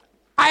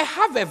 I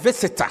have a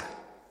visitor,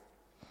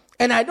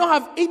 and I don't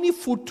have any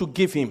food to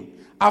give him.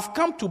 I've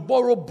come to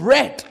borrow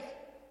bread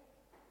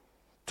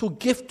to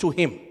give to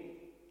him.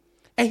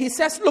 And he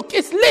says, look,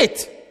 it's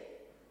late.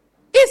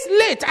 It's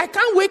late. I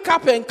can't wake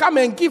up and come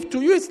and give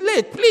to you. It's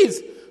late.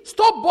 Please,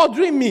 stop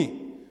bothering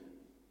me.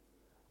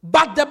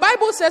 But the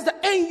Bible says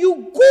that, and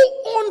you go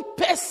on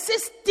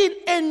persisting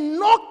and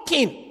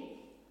knocking.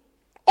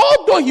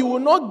 Although he will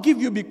not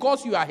give you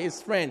because you are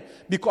his friend,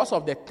 because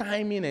of the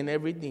timing and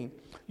everything.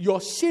 Your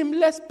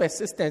shameless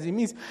persistence. It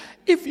means,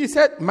 if he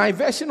said, my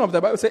version of the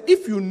Bible said,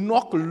 if you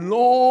knock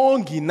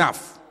long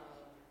enough,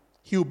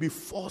 he will be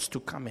forced to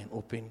come and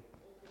open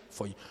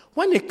for you.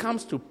 When it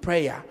comes to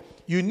prayer,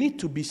 you need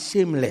to be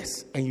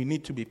shameless and you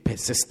need to be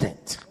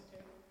persistent.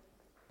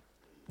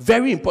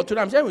 Very important.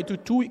 I'm sharing with you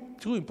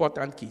two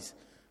important keys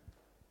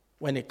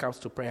when it comes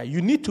to prayer.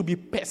 You need to be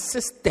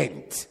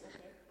persistent.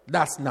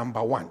 That's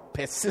number 1.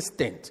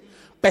 Persistent.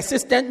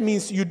 Persistent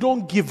means you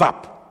don't give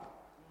up.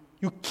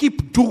 You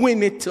keep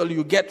doing it till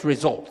you get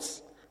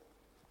results.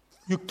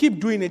 You keep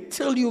doing it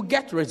till you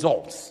get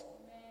results.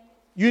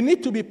 You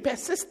need to be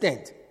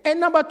persistent. And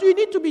number 2, you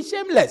need to be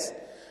shameless.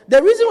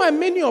 The reason why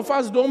many of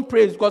us don't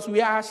pray is because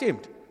we are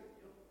ashamed.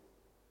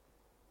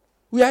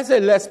 We are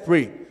saying, let's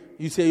pray.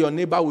 You say your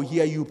neighbor will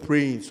hear you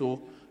praying,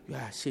 so you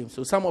are ashamed.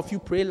 So some of you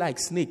pray like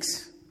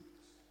snakes.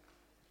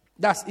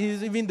 That's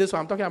even this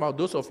one. I'm talking about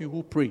those of you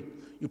who pray.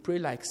 You pray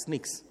like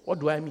snakes. What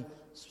do I mean?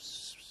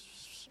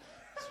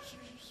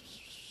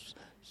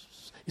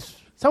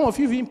 Some of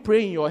you even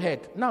pray in your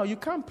head. Now, you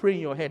can't pray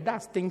in your head.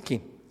 That's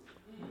thinking.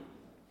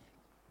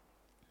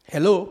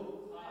 Hello?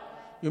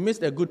 You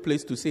missed a good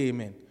place to say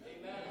amen.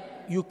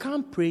 You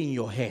can't pray in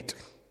your head.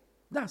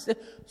 That's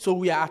it. So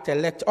we are at a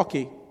lecture.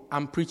 Okay,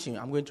 I'm preaching.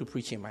 I'm going to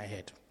preach in my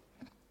head.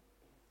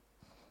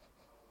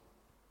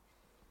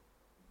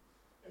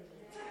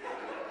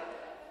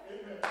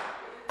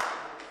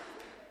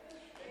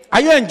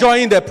 Are you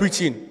enjoying the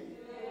preaching?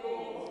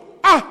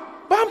 But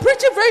I'm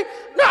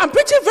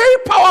preaching very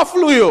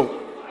powerfully.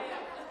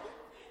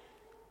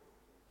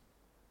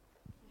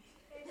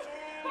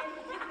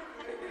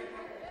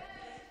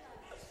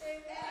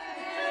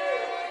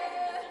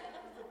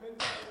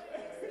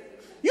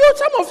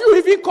 Some of you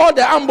even call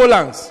the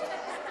ambulance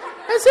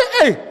and say,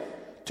 hey,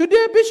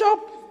 today, Bishop.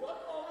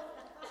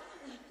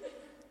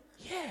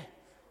 Yeah.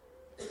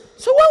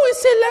 So when we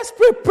say, let's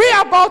pray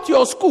about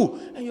your school,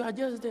 and you are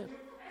just there.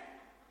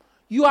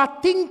 You are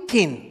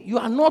thinking. You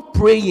are not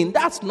praying.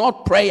 That's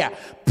not prayer.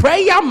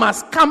 Prayer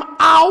must come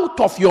out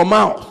of your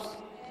mouth.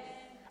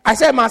 I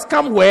said must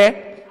come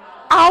where?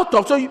 Out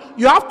of. So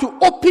you have to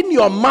open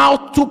your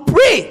mouth to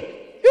pray.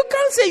 You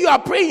can't say you are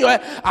praying.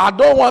 I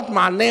don't want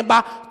my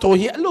neighbor to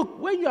hear. Look,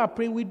 when you are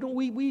praying,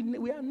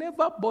 we are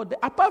never bothered.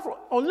 Apart from,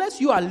 unless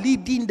you are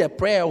leading the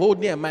prayer,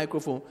 holding a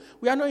microphone,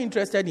 we are not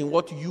interested in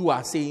what you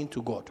are saying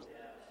to God.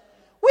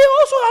 We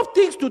also have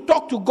things to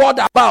talk to God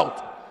about.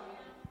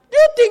 Do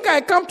you think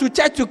I come to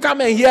church to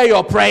come and hear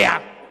your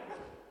prayer?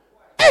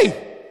 Hey,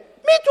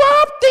 me to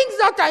have things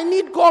that I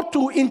need God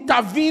to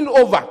intervene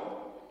over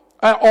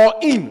or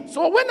in.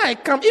 So when I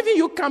come, even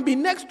you can be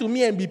next to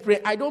me and be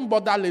praying, I don't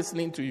bother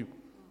listening to you.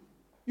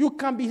 You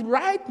can be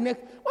right next.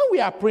 When we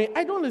are praying,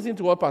 I don't listen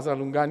to what Pastor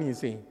Lungani is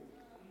saying.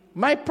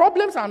 My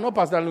problems are not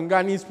Pastor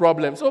Lungani's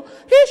problem. So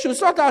he should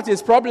sort out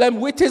his problem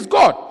with his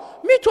God.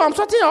 Me too, I'm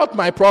sorting out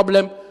my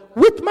problem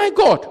with my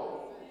God.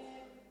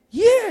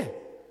 Yeah.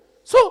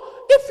 So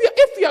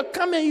if you're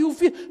coming, you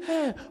feel,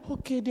 hey,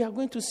 okay, they are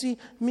going to see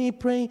me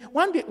praying.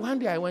 One day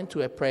I went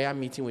to a prayer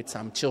meeting with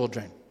some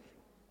children.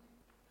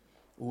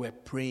 We were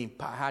praying.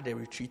 I had a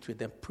retreat with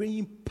them,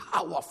 praying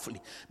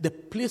powerfully. The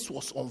place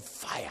was on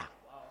fire.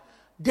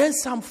 Then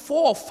some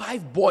 4 or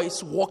 5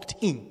 boys walked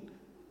in.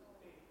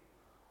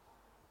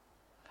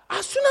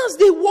 As soon as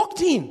they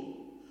walked in,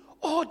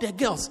 all the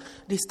girls,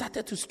 they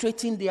started to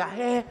straighten their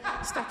hair,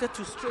 started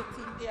to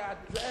straighten their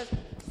dress,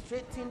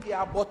 straighten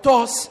their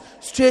buttocks,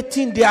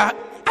 straighten their...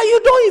 And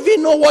you don't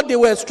even know what they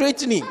were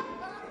straightening.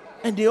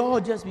 And they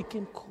all just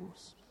became cool.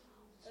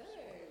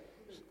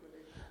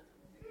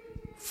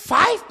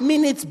 5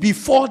 minutes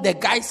before the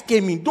guys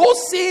came in,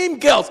 those same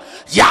girls,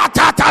 came.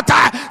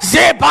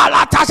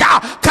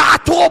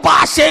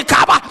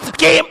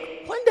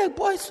 When the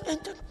boys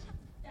entered,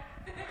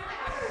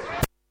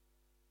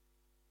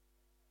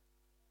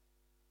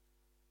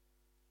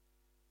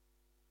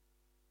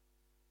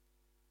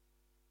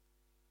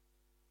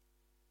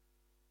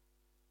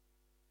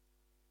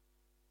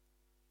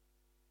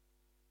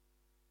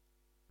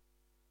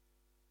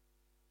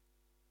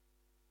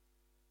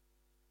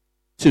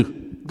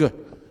 good.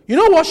 You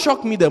know what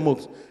shocked me the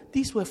most?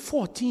 These were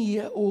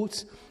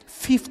 14-year-olds,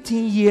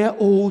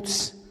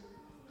 15-year-olds,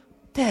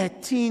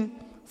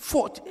 13,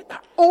 14,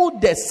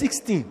 older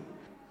 16.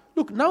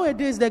 Look,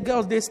 nowadays the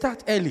girls, they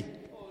start early.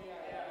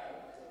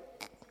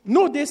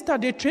 No,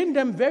 they train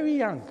them very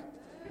young.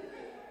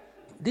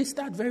 They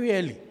start very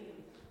early.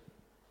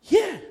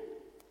 Yeah.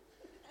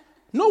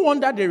 No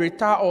wonder they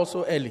retire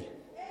also early.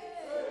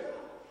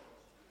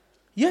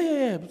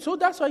 Yeah. So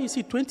that's why you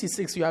see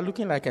 26, you are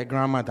looking like a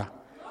grandmother.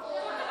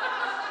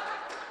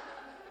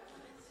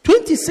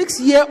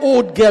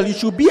 26-year-old girl, you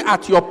should be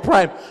at your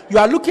prime. You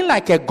are looking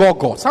like a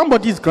gogo,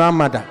 somebody's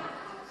grandmother.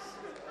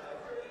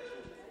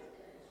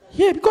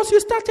 Yeah, because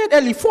you started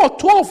early.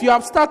 12, you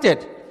have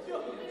started.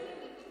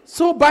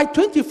 So by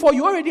 24,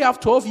 you already have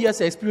 12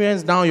 years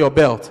experience down your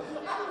belt.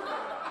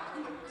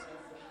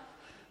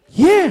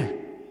 Yeah.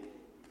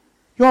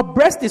 Your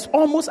breast is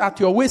almost at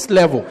your waist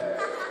level.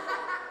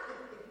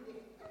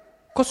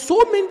 Because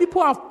so many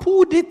people have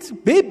pulled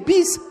it,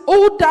 babies,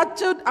 older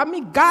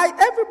children, guys,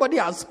 everybody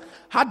has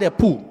had a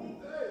pull.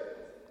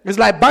 It's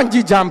like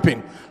bungee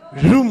jumping.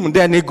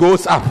 Then it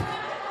goes up.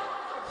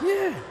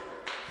 Yeah.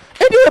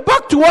 Anyway,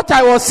 back to what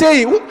I was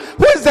saying.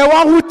 Who is the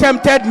one who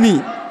tempted me?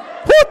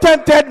 Who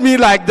tempted me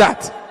like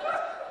that?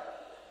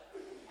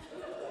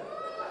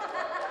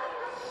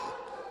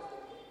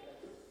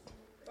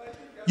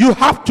 You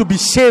have to be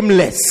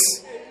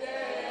shameless.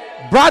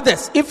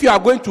 Brothers, if you are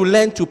going to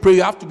learn to pray,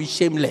 you have to be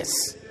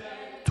shameless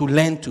to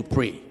learn to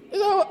pray.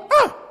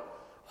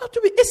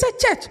 It's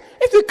a church.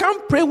 If you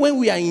can't pray when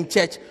we are in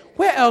church,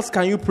 where else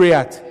can you pray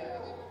at?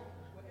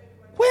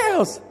 Where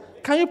else?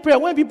 Can you pray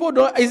when people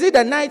don't? Is it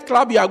the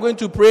nightclub you are going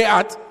to pray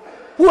at?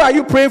 Who are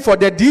you praying for?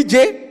 The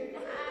DJ?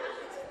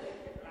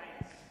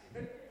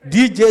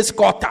 DJ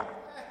Scotter.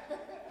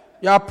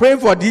 You are praying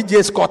for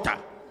DJ Scotter.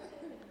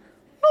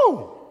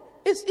 No.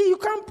 You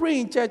can't pray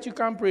in church. You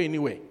can't pray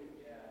anywhere.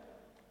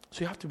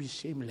 So you have to be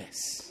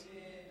shameless.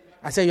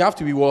 I said you have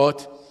to be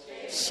what?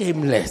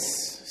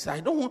 Shameless. So I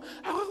don't want...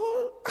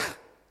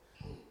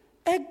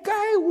 A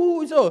guy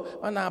who,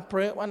 when I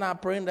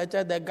pray in the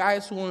church, the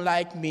guys won't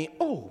like me.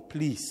 Oh,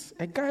 please.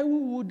 A guy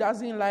who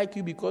doesn't like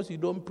you because you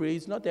don't pray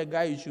is not a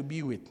guy you should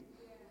be with.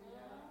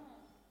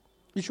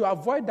 You should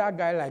avoid that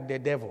guy like the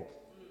devil.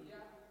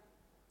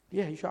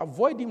 Yeah, you should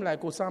avoid him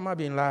like Osama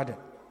bin Laden.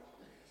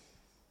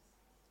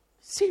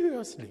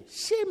 Seriously,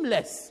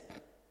 shameless.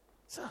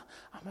 So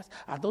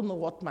I don't know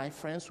what my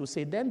friends will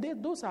say. Then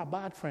those are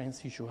bad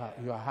friends you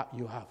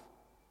have.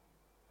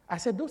 I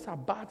said those are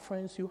bad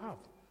friends you have.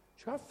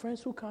 You have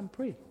friends who can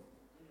pray.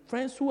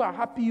 Friends who are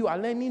happy you are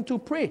learning to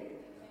pray.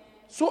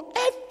 So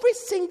every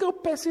single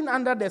person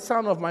under the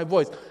sound of my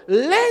voice,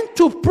 learn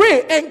to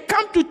pray and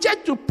come to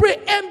church to pray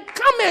and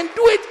come and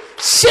do it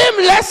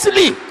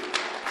shamelessly.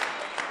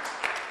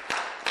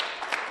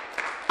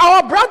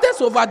 Our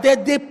brothers over there,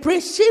 they pray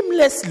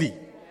shamelessly.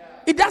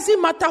 It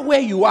doesn't matter where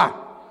you are.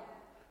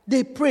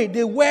 They pray.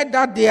 They wear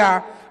that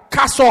their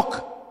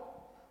cassock.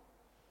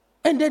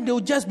 And then they'll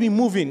just be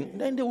moving.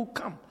 Then they will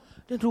come.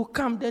 Then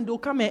they'll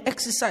come and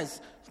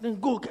exercise. Then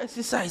go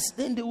exercise.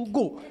 Then they will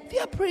go. They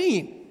are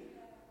praying.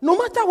 No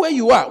matter where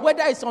you are,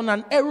 whether it's on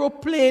an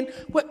aeroplane.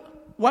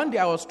 One day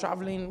I was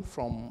traveling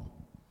from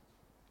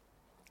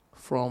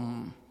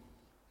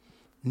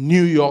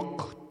New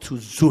York to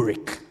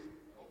Zurich.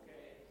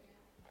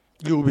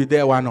 You will be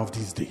there one of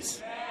these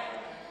days.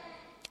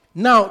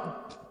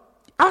 Now,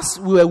 as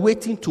we were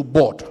waiting to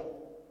board,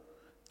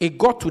 it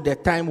got to the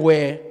time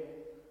where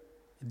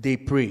they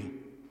pray.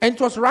 And it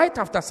was right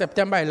after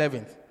September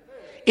 11th.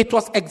 It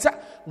was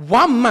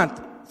 1 month.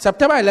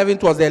 September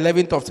 11th was the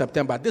 11th of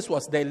September. This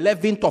was the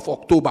 11th of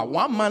October.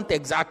 1 month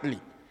exactly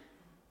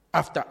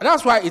after.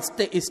 That's why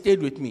it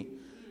stayed with me.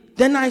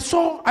 Then I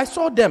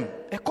saw them,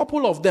 a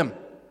couple of them.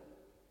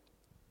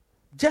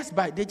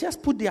 They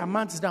just put their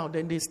mats down.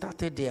 Then they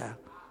started there.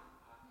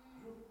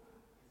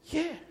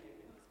 Yeah.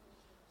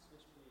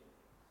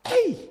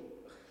 Hey.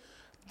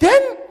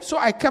 Then, so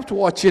I kept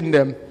watching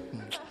them.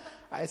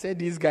 I said,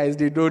 these guys,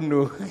 they don't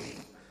know.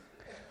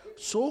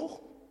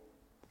 So,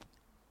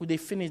 when they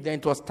finished, then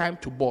it was time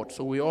to board.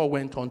 So we all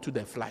went on to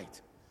the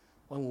flight.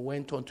 When we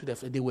went on to the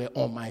flight, they were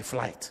on my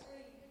flight.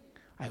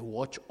 I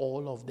watched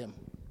all of them.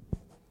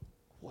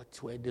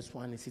 Watch where this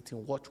one is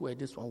sitting. Watch where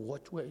this one.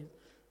 Watch where...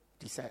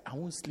 Decide, I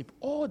won't sleep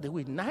all the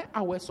way. 9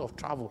 hours of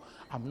travel.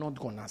 I'm not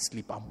going to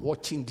sleep. I'm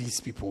watching these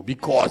people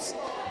because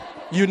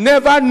you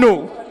never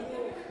know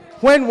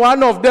when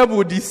one of them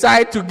will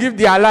decide to give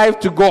their life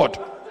to God.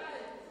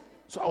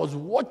 So I was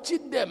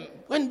watching them.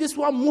 When this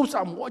one moves,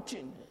 I'm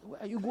watching.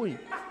 Where are you going?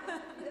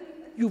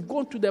 You've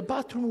gone to the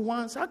bathroom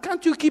once. How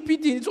can't you keep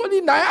it in? It's only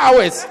 9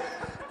 hours.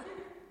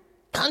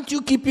 Can't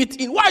you keep it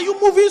in? Why are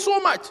you moving so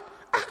much?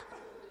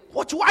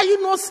 Why are you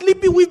not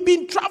sleeping? We've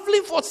been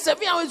traveling for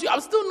 7 hours. You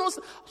have still not.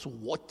 I was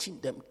watching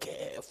them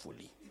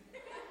carefully.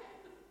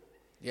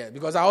 Yeah,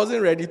 because I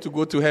wasn't ready to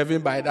go to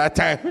heaven by that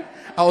time.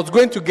 I was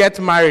going to get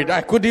married.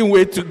 I couldn't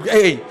wait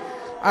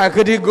I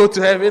couldn't go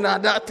to heaven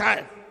at that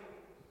time.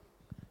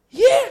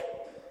 Yeah.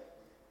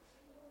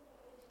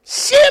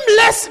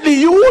 Shamelessly,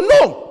 you will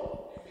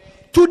know.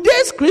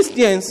 Today's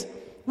Christians,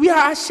 we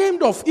are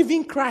ashamed of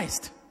even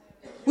Christ.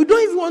 We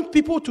don't even want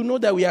people to know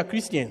that we are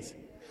Christians.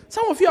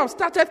 Some of you have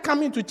started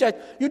coming to church.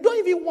 You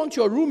don't even want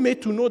your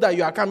roommate to know that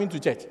you are coming to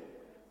church.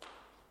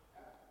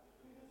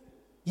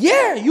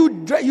 Yeah,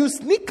 you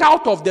sneak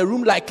out of the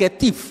room like a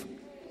thief.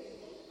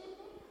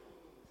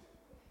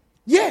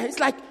 Yeah, it's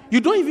like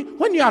you don't even,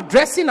 when you are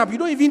dressing up, you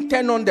don't even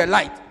turn on the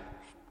light.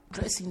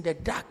 Dress in the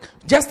dark,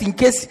 just in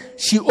case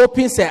she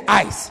opens her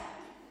eyes.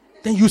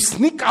 Then you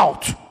sneak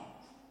out.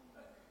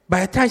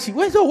 By the time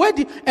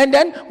and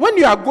then when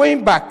you are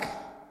going back,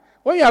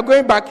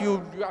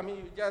 you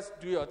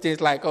just do your things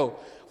like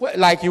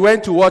you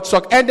went to watch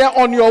soccer, and then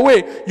on your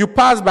way you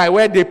pass by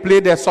where they play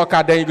the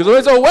soccer. Then you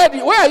go, so where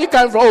are you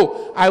coming from?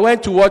 Oh, I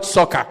went to watch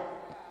soccer.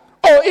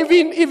 Oh,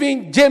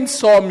 even James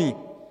saw me.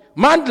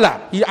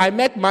 Mandla, I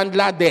met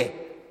Mandla there.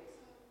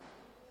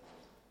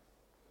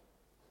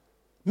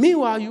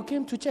 Meanwhile, you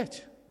came to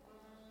church.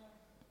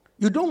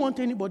 You don't want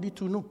anybody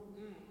to know.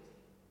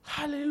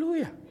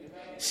 Hallelujah.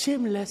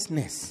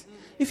 Shamelessness.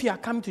 If you are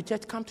coming to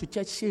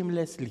church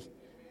shamelessly.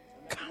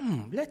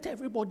 Come, let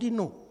everybody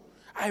know.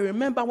 I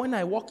remember when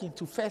I walked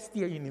into first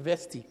year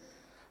university,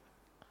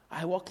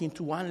 I walked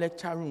into one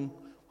lecture room.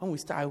 When we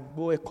started, I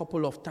go a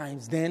couple of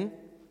times. Then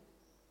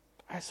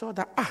I saw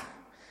that,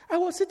 I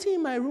was sitting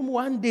in my room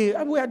one day.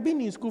 We had been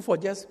in school for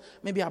just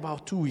maybe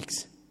about 2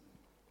 weeks.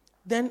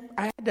 Then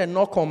I had a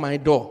knock on my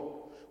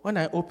door. When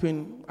I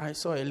opened, I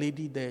saw a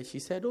lady there. She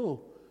said,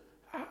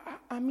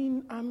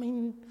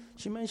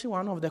 she mentioned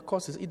one of the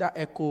courses, either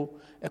Echo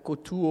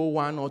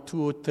 201 or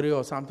 203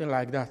 or something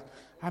like that.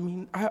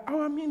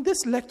 I'm in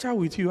this lecture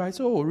with you. I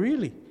said, oh,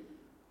 really?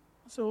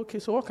 I said, okay,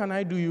 so what can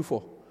I do you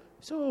for?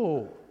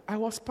 So I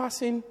was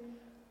passing,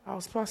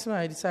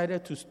 I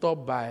decided to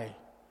stop by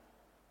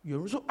your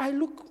room. So I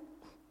look,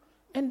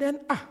 and then,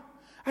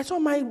 I saw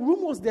my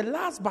room was the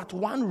last but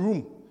one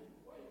room.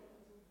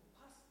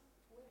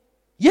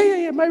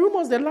 Yeah, my room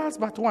was the last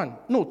but one.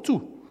 No,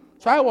 two.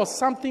 So I was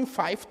something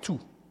 5'2".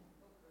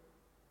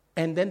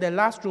 And then the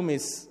last room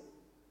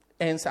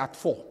ends at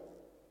 4.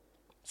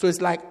 So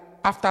it's like,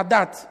 after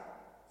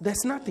that,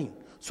 there's nothing.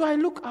 So I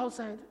look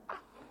outside.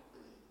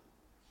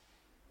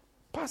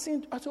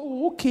 Passing, I said,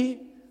 oh, okay.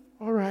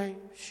 All right,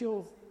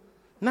 sure.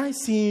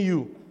 Nice seeing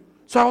you.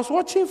 So I was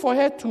watching for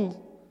her too.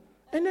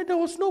 And then there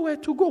was nowhere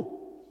to go.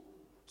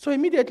 So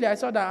immediately I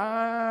saw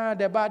that,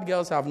 the bad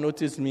girls have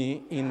noticed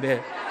me in the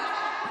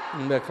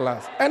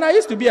class. And I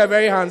used to be a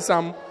very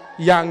handsome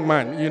young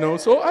man,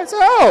 So I said,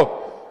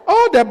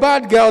 all the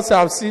bad girls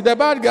have seen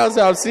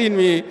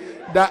me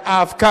that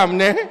I've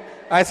come.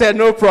 I said,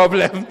 no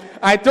problem.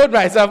 I told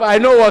myself, I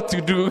know what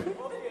to do.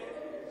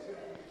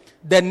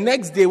 The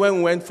next day when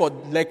we went for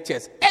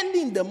lectures,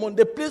 early in the morning,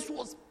 the place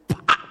was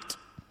packed.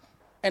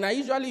 And I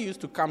usually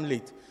used to come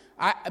late.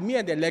 Me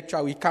and the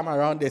lecturer, we come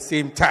around the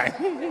same time.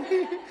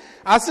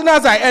 As soon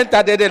as I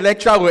enter, then the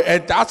lecturer will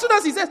enter. As soon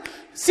as he says,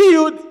 see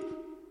you,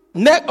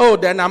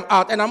 then I'm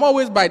out. And I'm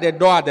always by the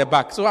door at the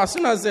back. So as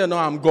soon as they know,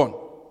 I'm gone.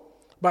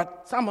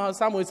 But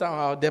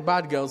somehow, the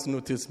bad girls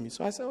noticed me.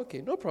 So I said,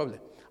 okay, no problem.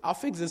 I'll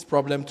fix this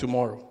problem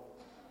tomorrow.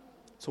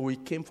 So we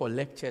came for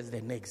lectures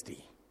the next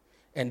day.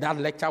 And that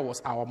lecture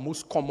was our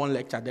most common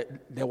lecture,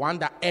 the one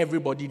that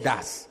everybody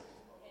does.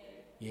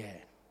 Yeah.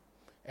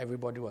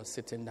 Everybody was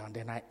sitting down.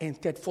 Then I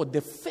entered for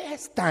the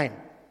first time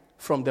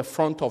from the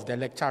front of the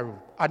lecture room.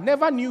 I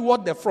never knew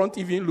what the front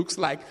even looks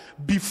like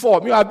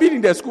before. I've been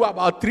in the school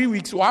about 3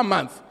 weeks, 1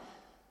 month.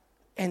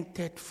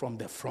 Entered from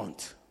the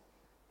front.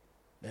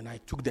 Then I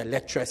took the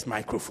lecturer's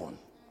microphone.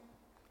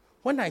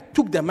 When I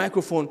took the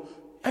microphone,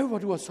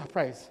 everybody was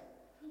surprised.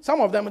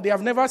 Some of them, they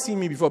have never seen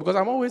me before because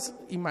I'm always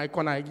in my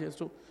corner.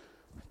 So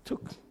I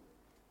took,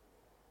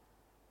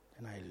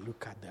 and I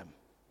look at them.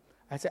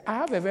 I said, I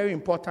have a very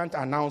important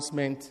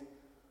announcement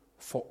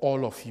for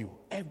all of you.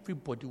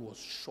 Everybody was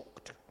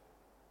shocked.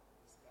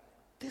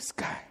 This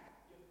guy.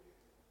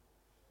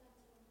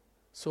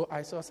 So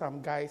I saw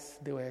some guys,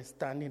 they were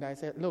standing. I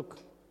said, look,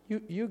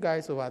 you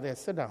guys over there,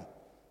 sit down.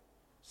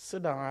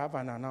 Sit down, I have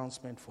an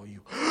announcement for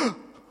you.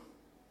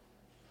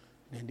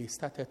 Then they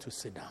started to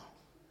sit down.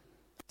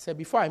 I said,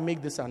 before I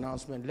make this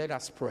announcement, let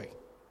us pray.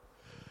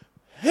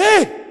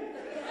 Hey!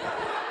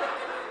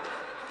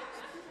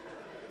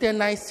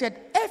 Then I said,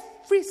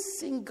 every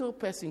single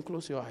person,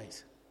 close your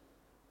eyes.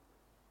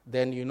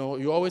 Then,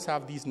 you always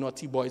have these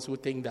naughty boys who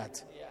think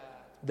that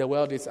the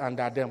world is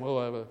under them.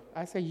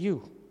 I said,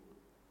 you,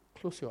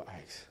 close your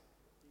eyes.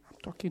 I'm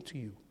talking to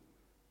you.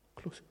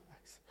 Close your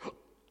eyes.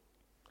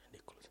 And they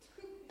closed.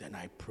 Then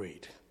I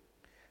prayed.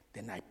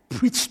 Then I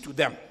preached to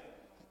them.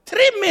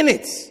 3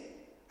 minutes.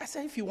 I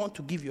said, if you want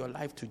to give your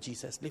life to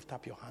Jesus, lift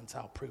up your hands.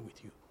 I'll pray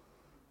with you.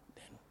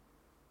 Then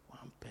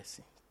 1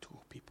 person, 2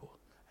 people.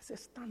 I said,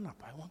 stand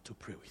up. I want to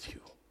pray with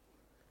you.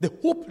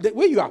 The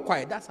way you are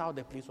quiet, that's how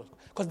the place was.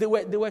 Because they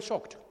were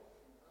shocked.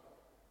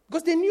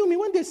 Because they knew me.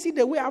 When they see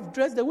the way I've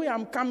dressed, the way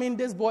I'm coming,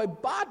 this boy,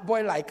 bad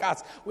boy like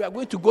us, we are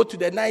going to go to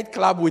the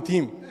nightclub with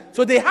him.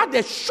 So they had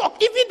a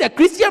shock. Even the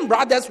Christian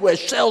brothers were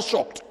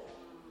shell-shocked.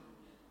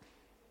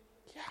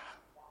 Yeah.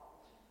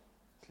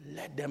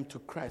 Led them to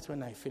Christ.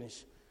 When I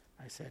finished,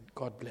 I said,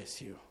 God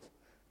bless you.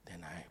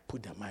 Then I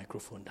put the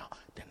microphone down.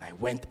 Then I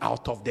went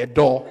out of the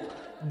door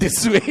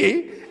this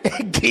way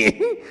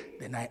again.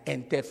 Then I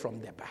entered from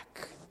the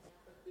back.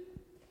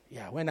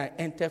 Yeah, when I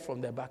entered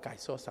from the back, I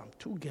saw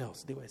 2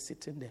 girls. They were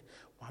sitting there.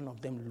 One of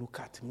them looked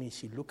at me.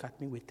 She looked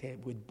at me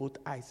with both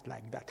eyes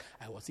like that.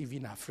 I was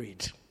even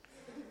afraid.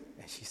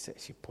 And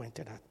she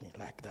pointed at me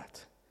like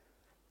that.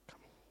 Come.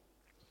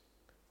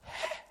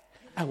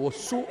 I was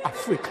so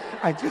afraid.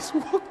 I just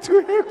walked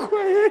to her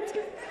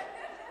quietly.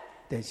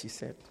 Then she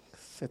said,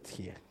 sit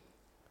here.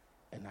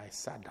 And I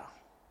sat down.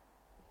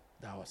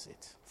 That was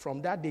it.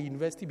 From that day,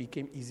 university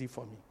became easy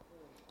for me.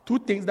 2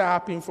 things that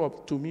happened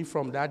to me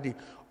from that day.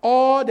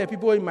 All the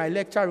people in my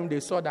lecture room, they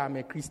saw that I'm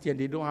a Christian.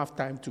 They don't have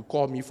time to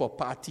call me for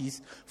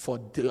parties, for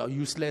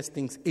useless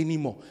things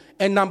anymore.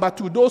 And number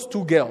 2, those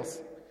 2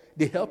 girls,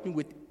 they helped me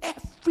with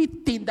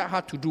everything that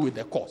had to do with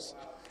the course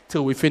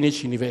till we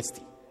finished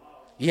university.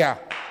 Yeah.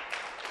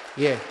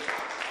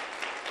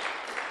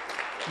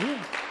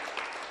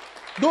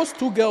 Those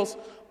 2 girls,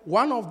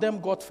 one of them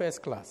got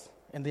first class,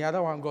 and the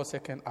other one got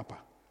second upper.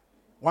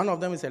 One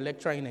of them is a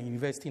lecturer in a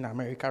university in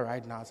America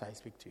right now as I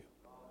speak to you.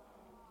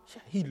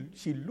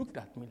 She looked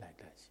at me like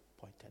that. She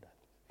pointed at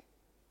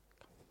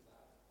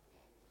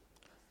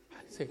me.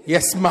 I said,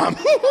 yes, ma'am.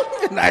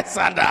 And I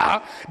sat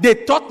down.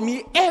 They taught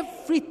me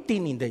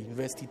everything in the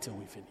university till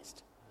we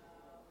finished.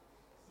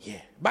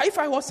 Yeah. But if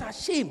I was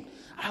ashamed,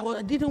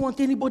 I didn't want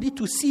anybody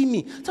to see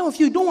me. Some of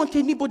you don't want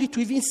anybody to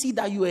even see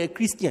that you are a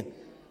Christian.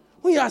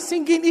 When you are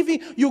singing, even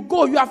you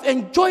go, you have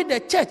enjoyed the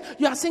church.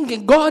 You are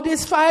singing, God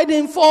is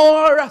fighting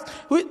for us.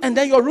 And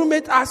then your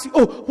roommate asks you,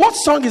 oh, what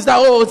song is that?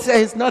 Oh,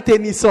 it's not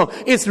any song.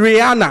 It's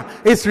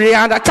Rihanna. It's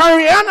Rihanna. Can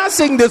Rihanna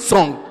sing this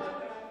song?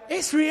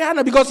 It's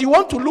Rihanna, because you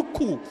want to look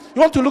cool.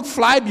 You want to look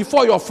fly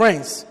before your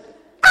friends.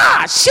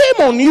 Shame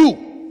on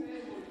you.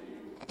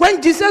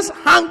 When Jesus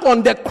hung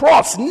on the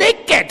cross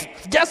naked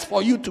just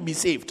for you to be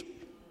saved.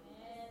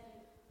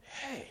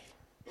 Hey.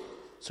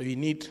 So you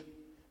need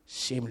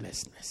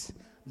shamelessness.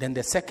 Then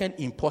the second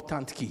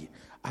important key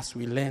as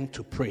we learn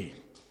to pray,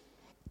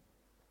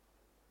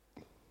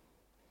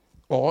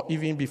 or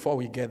even before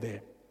we get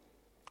there,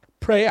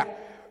 prayer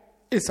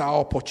is our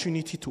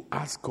opportunity to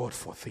ask God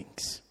for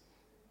things.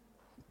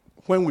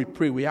 When we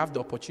pray, we have the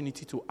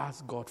opportunity to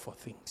ask God for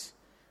things.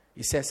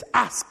 He says,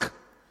 ask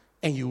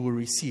and you will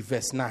receive.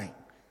 Verse 9.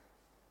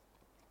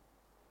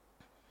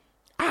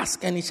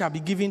 Ask and it shall be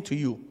given to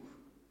you.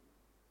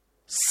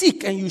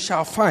 Seek and you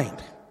shall find.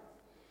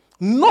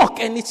 Knock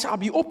and it shall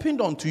be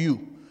opened unto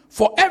you.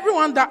 For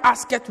everyone that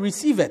asketh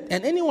receiveth,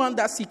 and anyone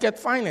that seeketh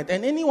findeth,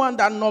 and anyone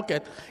that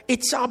knocketh,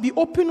 it shall be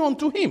opened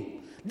unto him.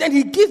 Then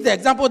he gives the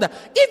example that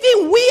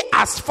even we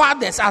as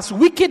fathers, as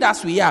wicked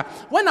as we are,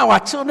 when our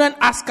children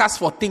ask us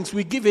for things,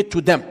 we give it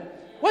to them.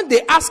 When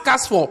they ask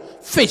us for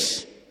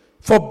fish,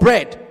 for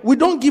bread, we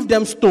don't give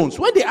them stones.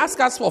 When they ask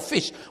us for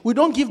fish, we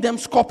don't give them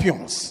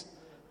scorpions.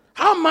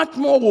 How much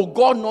more will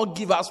God not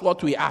give us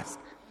what we ask?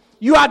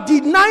 You are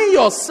denying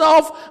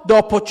yourself the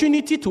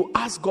opportunity to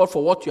ask God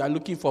for what you are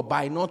looking for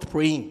by not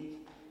praying.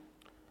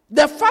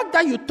 The fact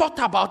that you thought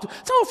about,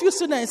 some of you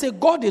sit there and say,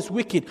 God is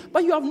wicked,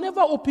 but you have never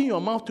opened your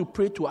mouth to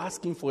pray to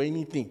ask him for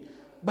anything.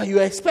 But you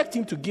expect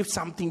him to give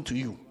something to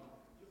you.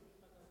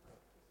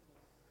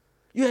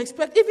 You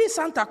expect, even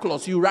Santa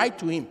Claus, you write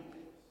to him.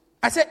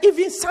 I said,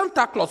 even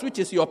Santa Claus, which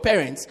is your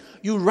parents,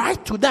 you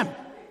write to them.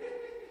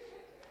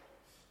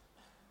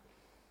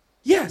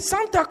 Yeah,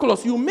 Santa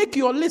Claus, you make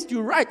your list,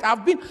 you write.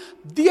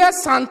 Dear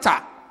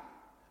Santa,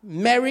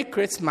 Merry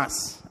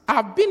Christmas.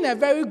 I've been a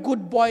very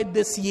good boy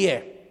this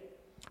year.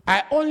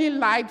 I only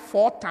lied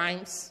 4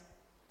 times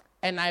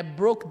and I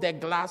broke the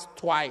glass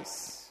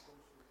twice.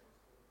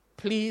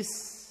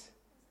 Please,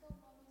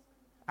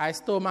 I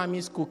stole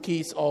mommy's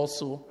cookies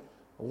also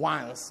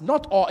once.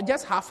 Not all,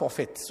 just half of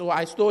it. So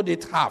I stole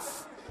it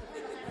half.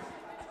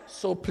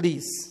 So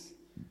please,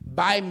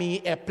 buy me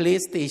a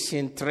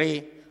PlayStation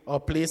 3 or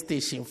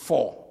PlayStation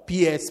 4,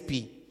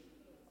 PSP,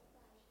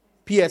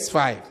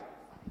 PS5.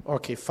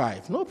 Okay,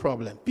 5, no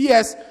problem.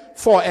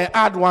 PS4 and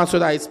add 1 so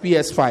that it's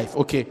PS5.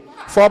 Okay,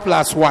 4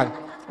 plus 1.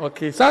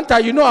 Okay,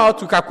 Santa, you know how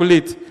to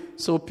calculate.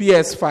 So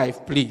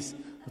PS5, please.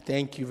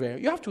 Thank you very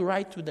much. You have to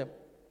write to them.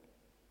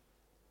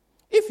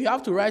 If you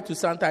have to write to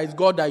Santa, it's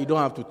God that you don't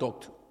have to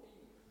talk to.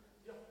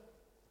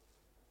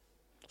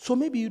 So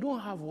maybe you don't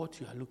have what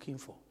you are looking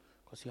for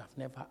because you have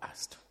never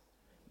asked.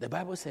 The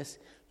Bible says,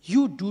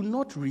 you do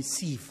not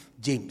receive,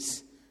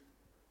 James,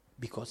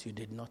 because you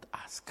did not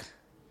ask.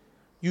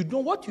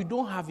 What you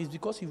don't have is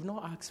because you've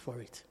not asked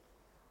for it.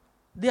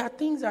 There are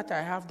things that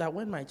I have that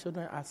when my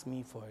children ask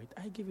me for it,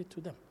 I give it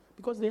to them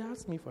because they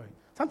ask me for it.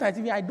 Sometimes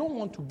even I don't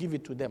want to give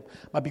it to them,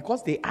 but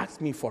because they ask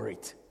me for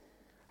it,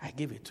 I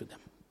give it to them.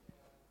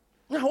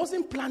 I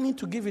wasn't planning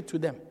to give it to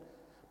them,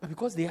 but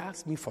because they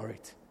asked me for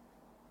it.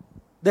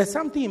 There's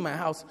something in my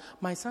house.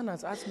 My son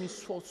has asked me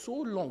for so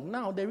long.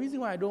 Now, the reason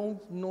why I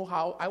don't know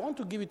how, I want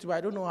to give it to him,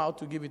 I don't know how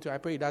to give it to him. I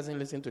pray he doesn't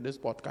listen to this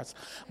podcast.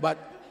 But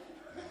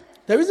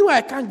the reason why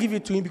I can't give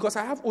it to him, because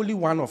I have only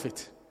one of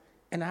it.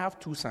 And I have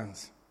 2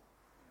 sons.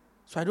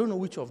 So I don't know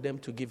which of them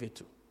to give it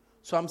to.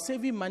 So I'm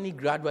saving money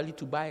gradually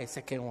to buy a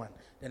second one.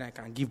 Then I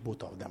can give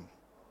both of them.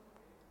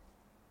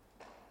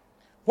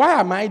 Why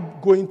am I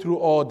going through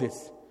all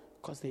this?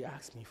 Because they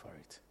asked me for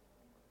it.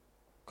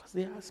 Because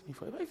they asked me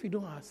for it. But if you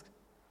don't ask,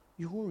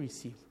 you won't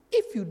receive.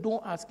 If you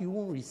don't ask, you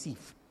won't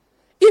receive.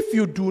 If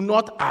you do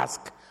not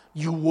ask,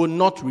 you will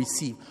not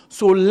receive.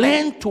 So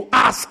learn to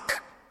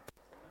ask.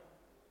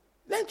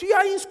 You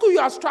are in school, you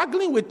are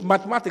struggling with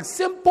mathematics,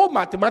 simple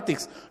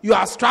mathematics. You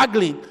are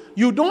struggling.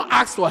 You don't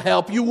ask for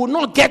help, you will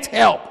not get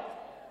help.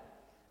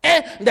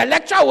 And the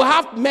lecturer will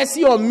have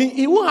mercy on me.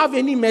 He won't have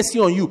any mercy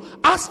on you.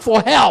 Ask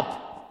for help.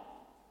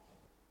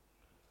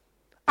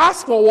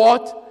 Ask for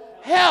what?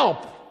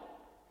 Help.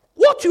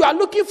 What you are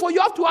looking for, you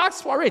have to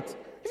ask for it.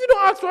 If you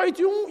don't ask for it,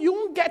 you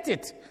won't get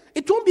it.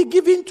 It won't be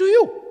given to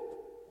you.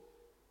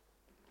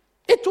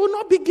 It will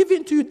not be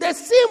given to you. The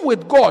same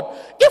with God.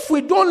 If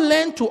we don't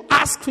learn to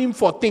ask him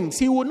for things,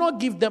 he will not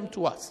give them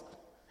to us.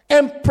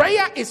 And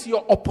prayer is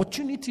your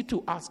opportunity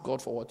to ask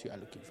God for what you are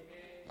looking for.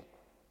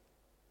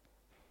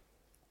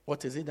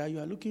 What is it that you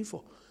are looking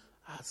for?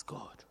 Ask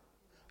God.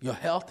 Your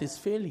health is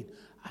failing.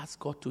 Ask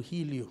God to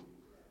heal you.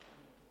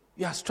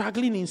 You are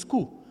struggling in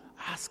school.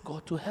 Ask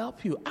God to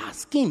help you.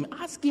 Ask him.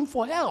 Ask him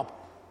for help.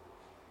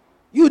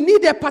 You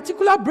need a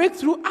particular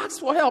breakthrough. Ask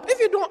for help. If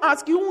you don't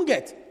ask, you won't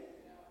get.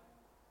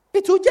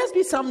 It will just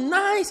be some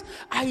nice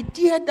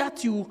idea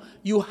that you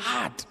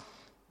had.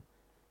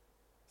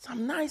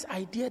 Some nice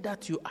idea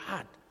that you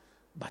had.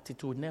 But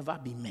it will never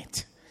be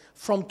met.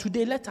 From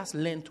today, let us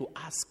learn to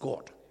ask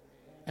God.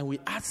 And we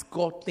ask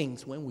God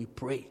things when we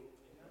pray.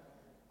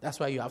 That's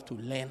why you have to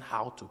learn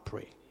how to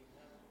pray.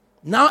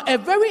 Now, a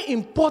very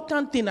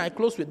important thing, I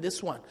close with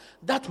this one,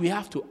 that we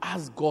have to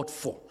ask God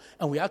for,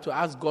 and we have to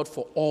ask God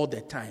for all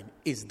the time,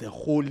 is the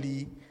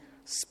Holy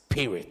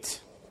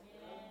Spirit.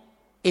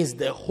 Is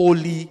the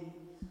Holy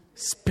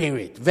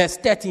Spirit. Verse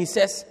 13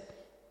 says,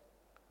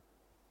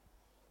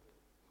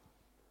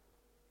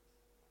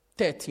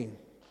 13.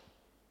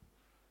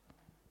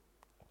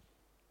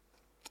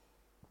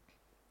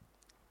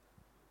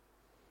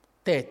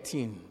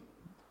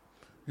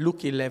 Luke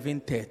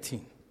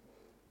 11:13.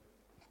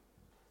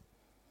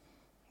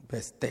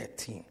 Verse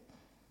 13.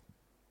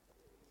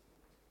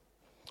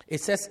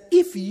 It says,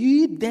 if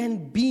ye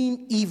then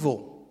being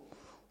evil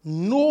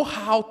know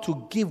how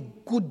to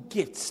give good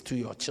gifts to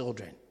your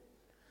children,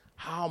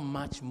 how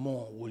much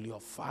more will your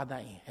Father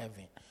in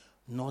heaven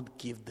not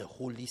give the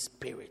Holy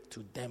Spirit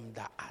to them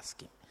that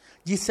ask him?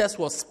 Jesus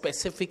was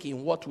specific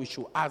in what we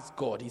should ask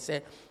God. He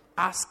said,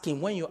 ask him.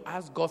 When you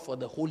ask God for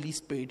the Holy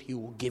Spirit, he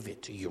will give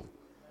it to you.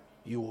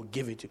 He will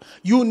give it to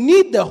you. You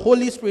need the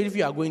Holy Spirit if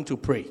you are going to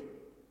pray.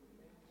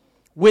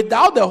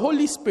 Without the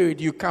Holy Spirit,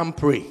 you can't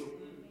pray.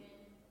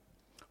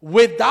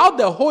 Without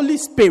the Holy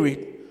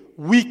Spirit,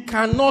 we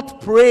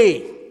cannot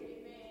pray.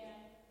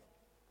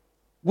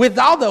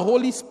 Without the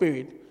Holy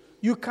Spirit,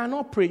 you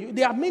cannot pray.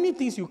 There are many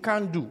things you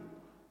can't do,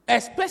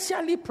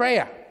 especially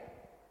prayer.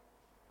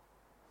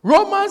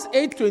 Romans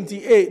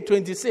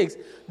 8:26,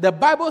 the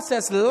Bible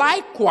says,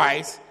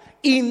 likewise,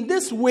 in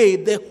this way,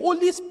 the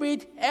Holy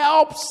Spirit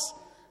helps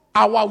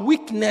our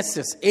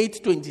weaknesses.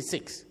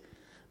 8:26.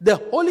 The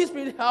Holy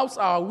Spirit helps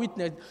our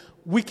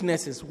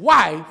weaknesses.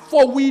 Why?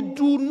 For we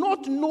do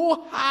not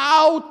know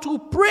how to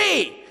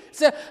pray.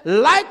 So,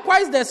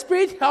 likewise, the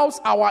Spirit helps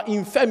our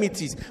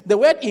infirmities. The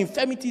word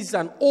infirmities is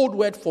an old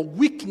word for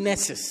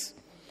weaknesses.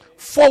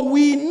 For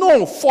we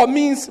know, for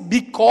means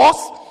because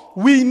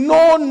we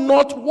know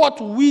not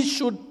what we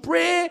should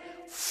pray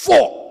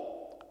for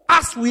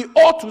as we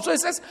ought to. So it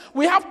says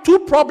we have two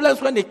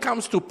problems when it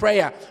comes to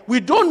prayer. We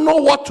don't know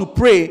what to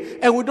pray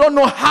and we don't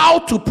know how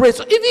to pray.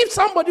 So if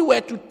somebody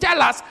were to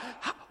tell us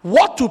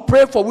what to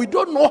pray for, we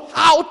don't know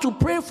how to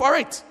pray for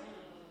it.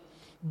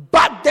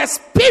 But the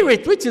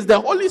Spirit, which is the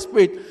Holy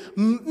Spirit,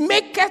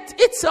 maketh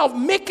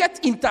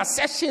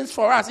intercessions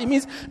for us. It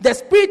means the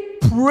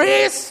Spirit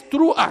prays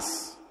through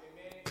us.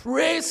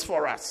 Prays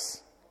for us.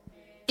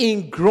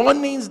 In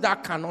groanings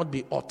that cannot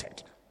be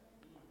uttered.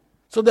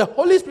 So the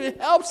Holy Spirit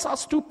helps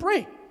us to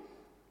pray.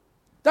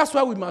 That's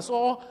why we must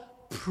all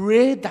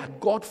pray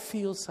that God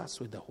fills us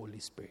with the Holy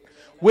Spirit.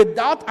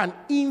 Without an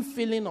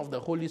infilling of the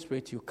Holy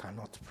Spirit, you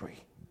cannot pray.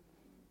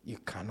 You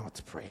cannot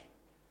pray.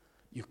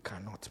 You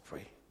cannot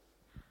pray.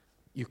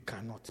 You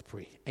cannot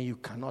pray. And you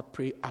cannot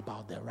pray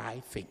about the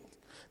right thing.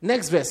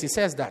 Next verse, he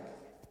says that,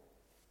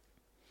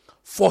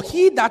 for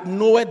he that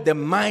knoweth the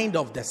mind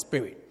of the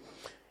Spirit,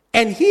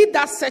 and he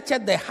that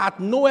searcheth the heart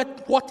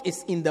knoweth what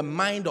is in the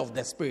mind of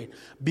the Spirit,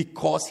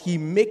 because he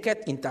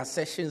maketh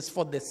intercessions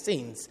for the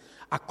saints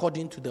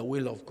according to the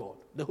will of God.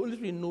 The Holy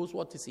Spirit knows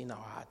what is in our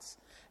hearts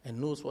and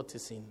knows what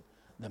is in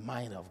the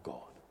mind of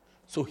God.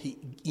 So he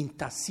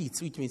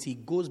intercedes, which means he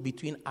goes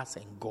between us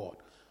and God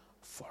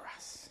for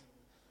us.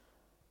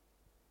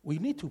 We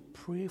need to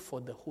pray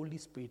for the Holy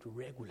Spirit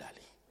regularly.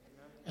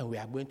 And we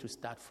are going to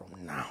start from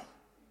now.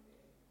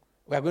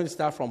 We are going to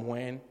start from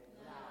when?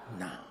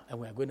 Now. And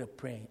we are going to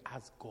pray and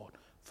ask God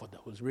for the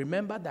Holy Spirit.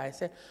 Remember that I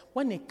said,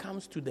 when it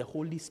comes to the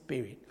Holy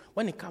Spirit,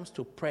 when it comes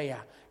to prayer,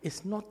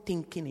 it's not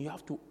thinking. You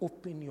have to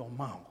open your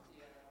mouth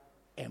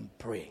and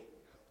pray.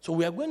 So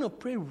we are going to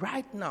pray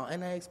right now.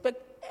 And I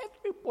expect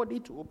everybody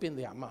to open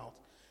their mouth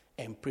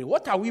and pray.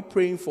 What are we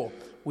praying for?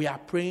 We are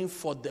praying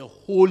for the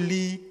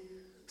Holy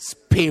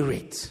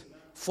Spirit.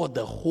 For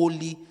the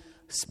Holy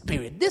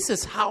Spirit. This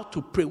is how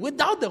to pray.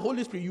 Without the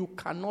Holy Spirit, you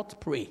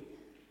cannot pray.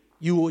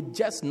 You will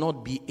just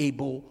not be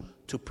able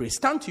to pray.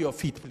 Stand to your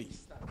feet,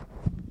 please.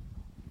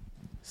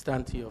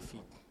 Stand to your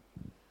feet.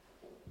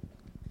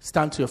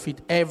 Stand to your feet.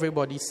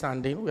 Everybody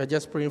standing. We are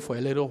just praying for a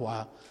little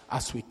while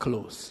as we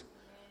close.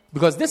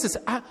 Because this is,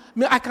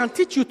 I can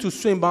teach you to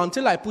swim, but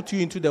until I put you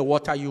into the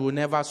water, you will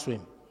never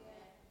swim.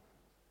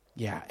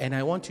 Yeah, and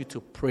I want you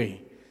to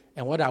pray.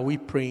 And what are we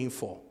praying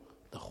for?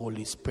 The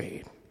Holy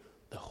Spirit.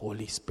 The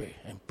Holy Spirit.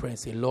 And pray and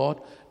say, Lord,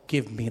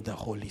 give me the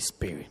Holy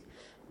Spirit.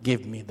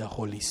 Give me the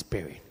Holy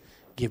Spirit.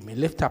 Give me.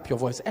 Lift up your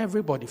voice.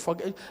 Everybody,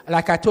 forget.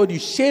 Like I told you,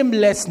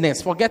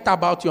 shamelessness. Forget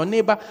about your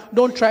neighbor.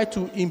 Don't try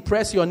to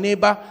impress your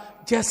neighbor.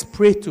 Just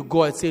pray to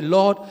God and say,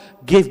 Lord,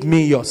 give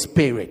me your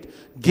Spirit.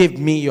 Give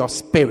me your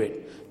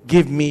Spirit.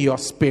 Give me your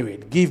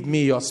Spirit. Give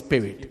me your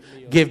Spirit.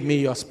 Give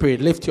me your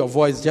Spirit. Lift your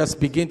voice. Just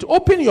begin to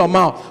open your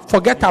mouth.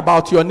 Forget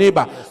about your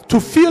neighbor.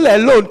 To feel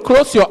alone,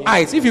 close your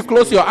eyes. If you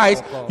close your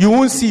eyes, you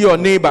won't see your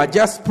neighbor.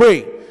 Just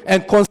pray.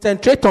 And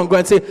concentrate on God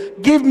and say,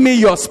 give me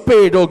your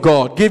Spirit, oh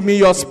God. Give me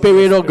your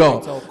Spirit, oh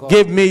God.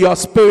 Give me your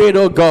Spirit,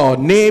 oh God.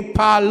 Ne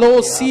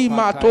palosi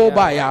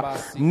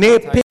matobaya. Ne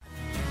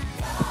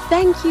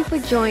Thank you for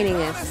joining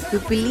us. We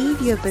believe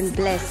you have been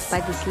blessed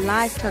by this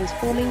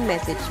life-transforming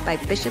message by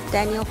Bishop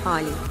Daniel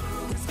Harley.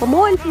 For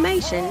more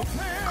information,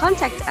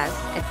 contact us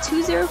at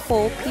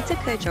 204 Peter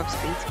Kirchhoff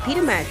Street,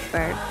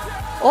 Pietermaritzburg,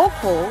 or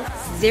call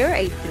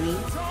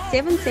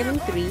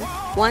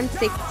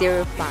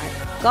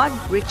 083-773-1605. God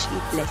richly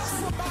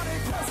bless you.